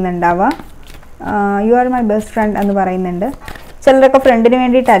deal ചെയ്യുന്നുണ്ടാവുക. You are my best friend എന്ന് പറയുന്നുണ്ട്. ചിലരൊക്കെ ഫ്രണ്ടിന്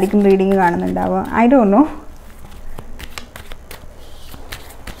വേണ്ടിയിട്ടായിരിക്കും റീഡിങ് കാണുന്നുണ്ടാവുക. I don't know.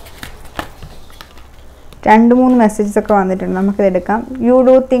 രണ്ട് മൂന്ന് മെസ്സേജസ് ഒക്കെ വന്നിട്ടുണ്ട്, നമുക്കിത് എടുക്കാം. You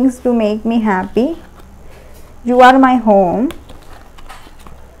do things to make me happy. You are my home.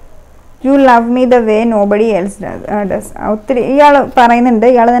 You love me the way nobody else does. ഒത്തിരി ഇയാൾ പറയുന്നുണ്ട്,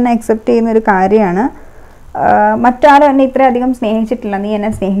 ഇയാൾ തന്നെ അക്സെപ്റ്റ് ചെയ്യുന്നൊരു കാര്യമാണ്. മറ്റാരും എന്നെ ഇത്രയധികം സ്നേഹിച്ചിട്ടില്ല, നീ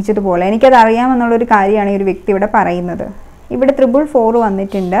എന്നെ സ്നേഹിച്ചതുപോലെ. എനിക്കത് അറിയാമെന്നുള്ളൊരു കാര്യമാണ് ഈ ഒരു വ്യക്തി ഇവിടെ പറയുന്നത്. ഇവിടെ 444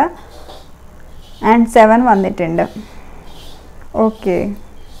 വന്നിട്ടുണ്ട് ആൻഡ് 7 വന്നിട്ടുണ്ട്. ഓക്കെ,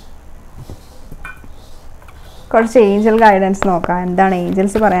 കുറച്ച് ഏഞ്ചൽ ഗൈഡൻസ് നോക്കാം. എന്താണ്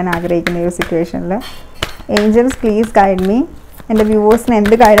ഏഞ്ചൽസ് പറയാൻ ആഗ്രഹിക്കുന്ന ഈ ഒരു സിറ്റുവേഷനിൽ? Angels please guide me. എൻ്റെ വ്യൂവേഴ്സിന്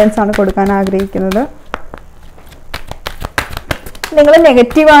എന്ത് ഗൈഡൻസ് ആണ് കൊടുക്കാൻ ആഗ്രഹിക്കുന്നത്? നിങ്ങൾ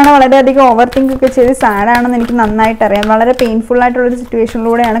നെഗറ്റീവാണ്, വളരെയധികം ഓവർ തിങ്ക് ഒക്കെ ചെയ്ത് സാഡാണെന്ന് എനിക്ക് നന്നായിട്ട് അറിയാം. വളരെ പെയിൻഫുൾ ആയിട്ടുള്ളൊരു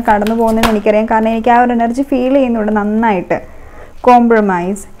സിറ്റുവേഷനിലൂടെയാണ് കടന്നു പോകുന്നതെന്ന് എനിക്കറിയാം. കാരണം എനിക്ക് ആ ഒരു എനർജി ഫീൽ ചെയ്യുന്നുണ്ട് നന്നായിട്ട്.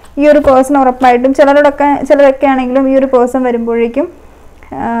 കോംപ്രമൈസ്, ഈ ഒരു പേഴ്സൺ ഉറപ്പായിട്ടും ചിലരൊക്കെ ആണെങ്കിലും ഈ ഒരു പേഴ്സൺ വരുമ്പോഴേക്കും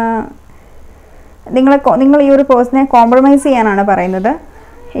നിങ്ങൾ ഈ ഒരു പേഴ്സണെ കോംപ്രമൈസ് ചെയ്യാനാണ് പറയുന്നത്.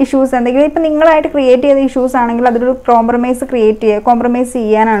 ഇഷ്യൂസ് എന്തെങ്കിലും ഇപ്പം നിങ്ങളായിട്ട് ക്രിയേറ്റ് ചെയ്ത ഇഷ്യൂസ് ആണെങ്കിൽ അതൊരു കോംപ്രമൈസ്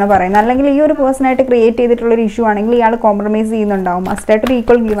ചെയ്യാനാണ് പറയുന്നത്. അല്ലെങ്കിൽ ഈ ഒരു പേഴ്സണായിട്ട് ക്രിയേറ്റ് ചെയ്തിട്ടുള്ളൊരു ഇഷ്യൂ ആണെങ്കിൽ ഇയാൾ കോംപ്രമൈസ് ചെയ്യുന്നുണ്ടാവും. മസ്റ്റായിട്ടൊരു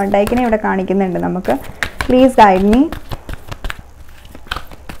ഈക്വൽ ഗിവ് ആൻഡ് ടേക്കിനെ ഇവിടെ കാണിക്കുന്നുണ്ട് നമുക്ക്. Please guide me.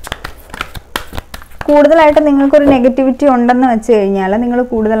 കൂടുതലായിട്ടും നിങ്ങൾക്കൊരു നെഗറ്റിവിറ്റി ഉണ്ടെന്ന് വെച്ച് കഴിഞ്ഞാൽ നിങ്ങൾ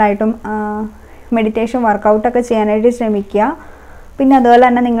കൂടുതലായിട്ടും മെഡിറ്റേഷൻ വർക്കൗട്ടൊക്കെ ചെയ്യാനായിട്ട് ശ്രമിക്കുക. പിന്നെ അതുപോലെ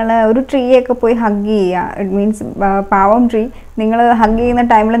തന്നെ നിങ്ങൾ ഒരു ട്രീയൊക്കെ പോയി ഹഗ് ചെയ്യുക. ഇറ്റ് മീൻസ് പാവം ട്രീ, നിങ്ങൾ ഹഗ് ചെയ്യുന്ന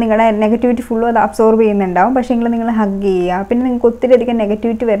ടൈമിൽ നിങ്ങളുടെ നെഗറ്റിവിറ്റി ഫുള്ളും അത് അബ്സോർബ് ചെയ്യുന്നുണ്ടാവും. പക്ഷേ നിങ്ങൾ ഹഗ് ചെയ്യുക. പിന്നെ നിങ്ങൾക്ക് ഒത്തിരി അധികം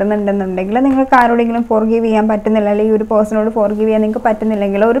നെഗറ്റിവിറ്റി വരുന്നുണ്ടെന്നുണ്ടെങ്കിൽ നിങ്ങൾക്ക് ആരോടെങ്കിലും ഫോർഗീവ് ചെയ്യാൻ പറ്റുന്നില്ല, അല്ലെങ്കിൽ ഈ ഒരു പേഴ്സണോട് ഫോർഗീവ് ചെയ്യാൻ നിങ്ങൾക്ക്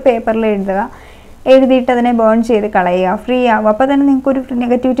പറ്റുന്നില്ലെങ്കിൽ ഒരു പേപ്പറിൽ എഴുതിയിട്ട് അതിനെ ബേൺ ചെയ്ത് കളയുക, ഫ്രീ ആവുക. അപ്പോൾ തന്നെ നിങ്ങൾക്കൊരു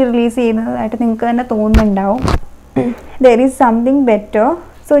നെഗറ്റിവിറ്റി റിലീസ് ചെയ്യുന്നതായിട്ട് നിങ്ങൾക്ക് തന്നെ തോന്നുന്നുണ്ടാവും. There is something better.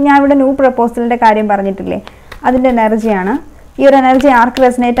 So ഞാൻ ഇവിടെ ന്യൂ പ്രപ്പോസലിൻ്റെ കാര്യം പറഞ്ഞിട്ടില്ലേ, അതിൻ്റെ എനർജിയാണ്. ഈ ഒരു എനർജി ആർക്ക്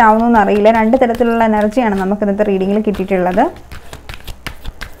റെസനേറ്റ് ആവുമെന്ന് അറിയില്ല. രണ്ട് തരത്തിലുള്ള എനർജിയാണ് നമുക്ക് ഇന്നത്തെ റീഡിങ്ങിൽ കിട്ടിയിട്ടുള്ളത്.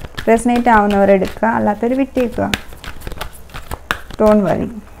 റെസനേറ്റ് ആവുന്നവരെടുക്കുക, അല്ലാത്തവർ വിട്ടേക്കുക. Don't worry.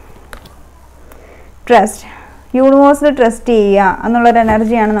 ട്രസ്റ്റ്, യൂണിവേഴ്സിൽ ട്രസ്റ്റ് ചെയ്യുക എന്നുള്ളൊരു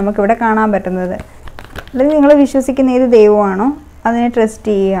എനർജിയാണ് നമുക്കിവിടെ കാണാൻ പറ്റുന്നത്. അല്ലെങ്കിൽ നിങ്ങൾ വിശ്വസിക്കുന്ന ഏത് ദൈവമാണോ അതിനെ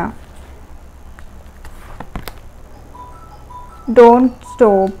ട്രസ്റ്റ് ചെയ്യുക. Don't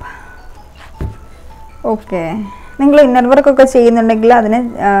stop. ഓക്കെ, നിങ്ങൾ ഇന്നർ വർക്കൊക്കെ ചെയ്യുന്നുണ്ടെങ്കിൽ അതിനെ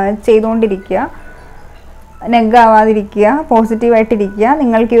ചെയ്തുകൊണ്ടിരിക്കുക, നെഗാവാതിരിക്കുക, പോസിറ്റീവായിട്ടിരിക്കുക.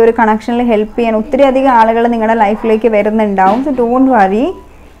 നിങ്ങൾക്ക് ഈ ഒരു കണക്ഷനിൽ ഹെൽപ്പ് ചെയ്യാൻ ഒത്തിരി അധികം ആളുകൾ നിങ്ങളുടെ ലൈഫിലേക്ക് വരുന്നുണ്ടാവും. So don't worry.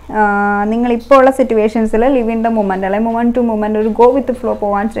 നിങ്ങളിപ്പോൾ ഉള്ള സിറ്റുവേഷൻസിൽ ലിവ് ഇൻ ദ മൊമെൻ്റ്, അല്ലെങ്കിൽ മൊമെൻറ്റ് ടു മൊമെൻറ്റ് ഒരു ഗോ വിത്ത് ഫ്ലോ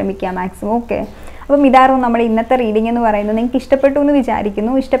പോകാൻ ശ്രമിക്കുക മാക്സിമം. ഓക്കെ, അപ്പം ഇതായിരുന്നു നമ്മുടെ ഇന്നത്തെ റീഡിംഗ് എന്ന് പറയുന്നത്. നിങ്ങൾക്ക് ഇഷ്ടപ്പെട്ടു എന്ന്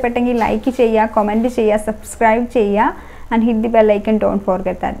വിചാരിക്കുന്നു. ഇഷ്ടപ്പെട്ടെങ്കിൽ ലൈക്ക് ചെയ്യുക, കമൻറ്റ് ചെയ്യുക, സബ്സ്ക്രൈബ് ചെയ്യുക, and hit the bell icon. Don't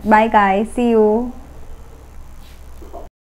forget that. Bye guys, see you.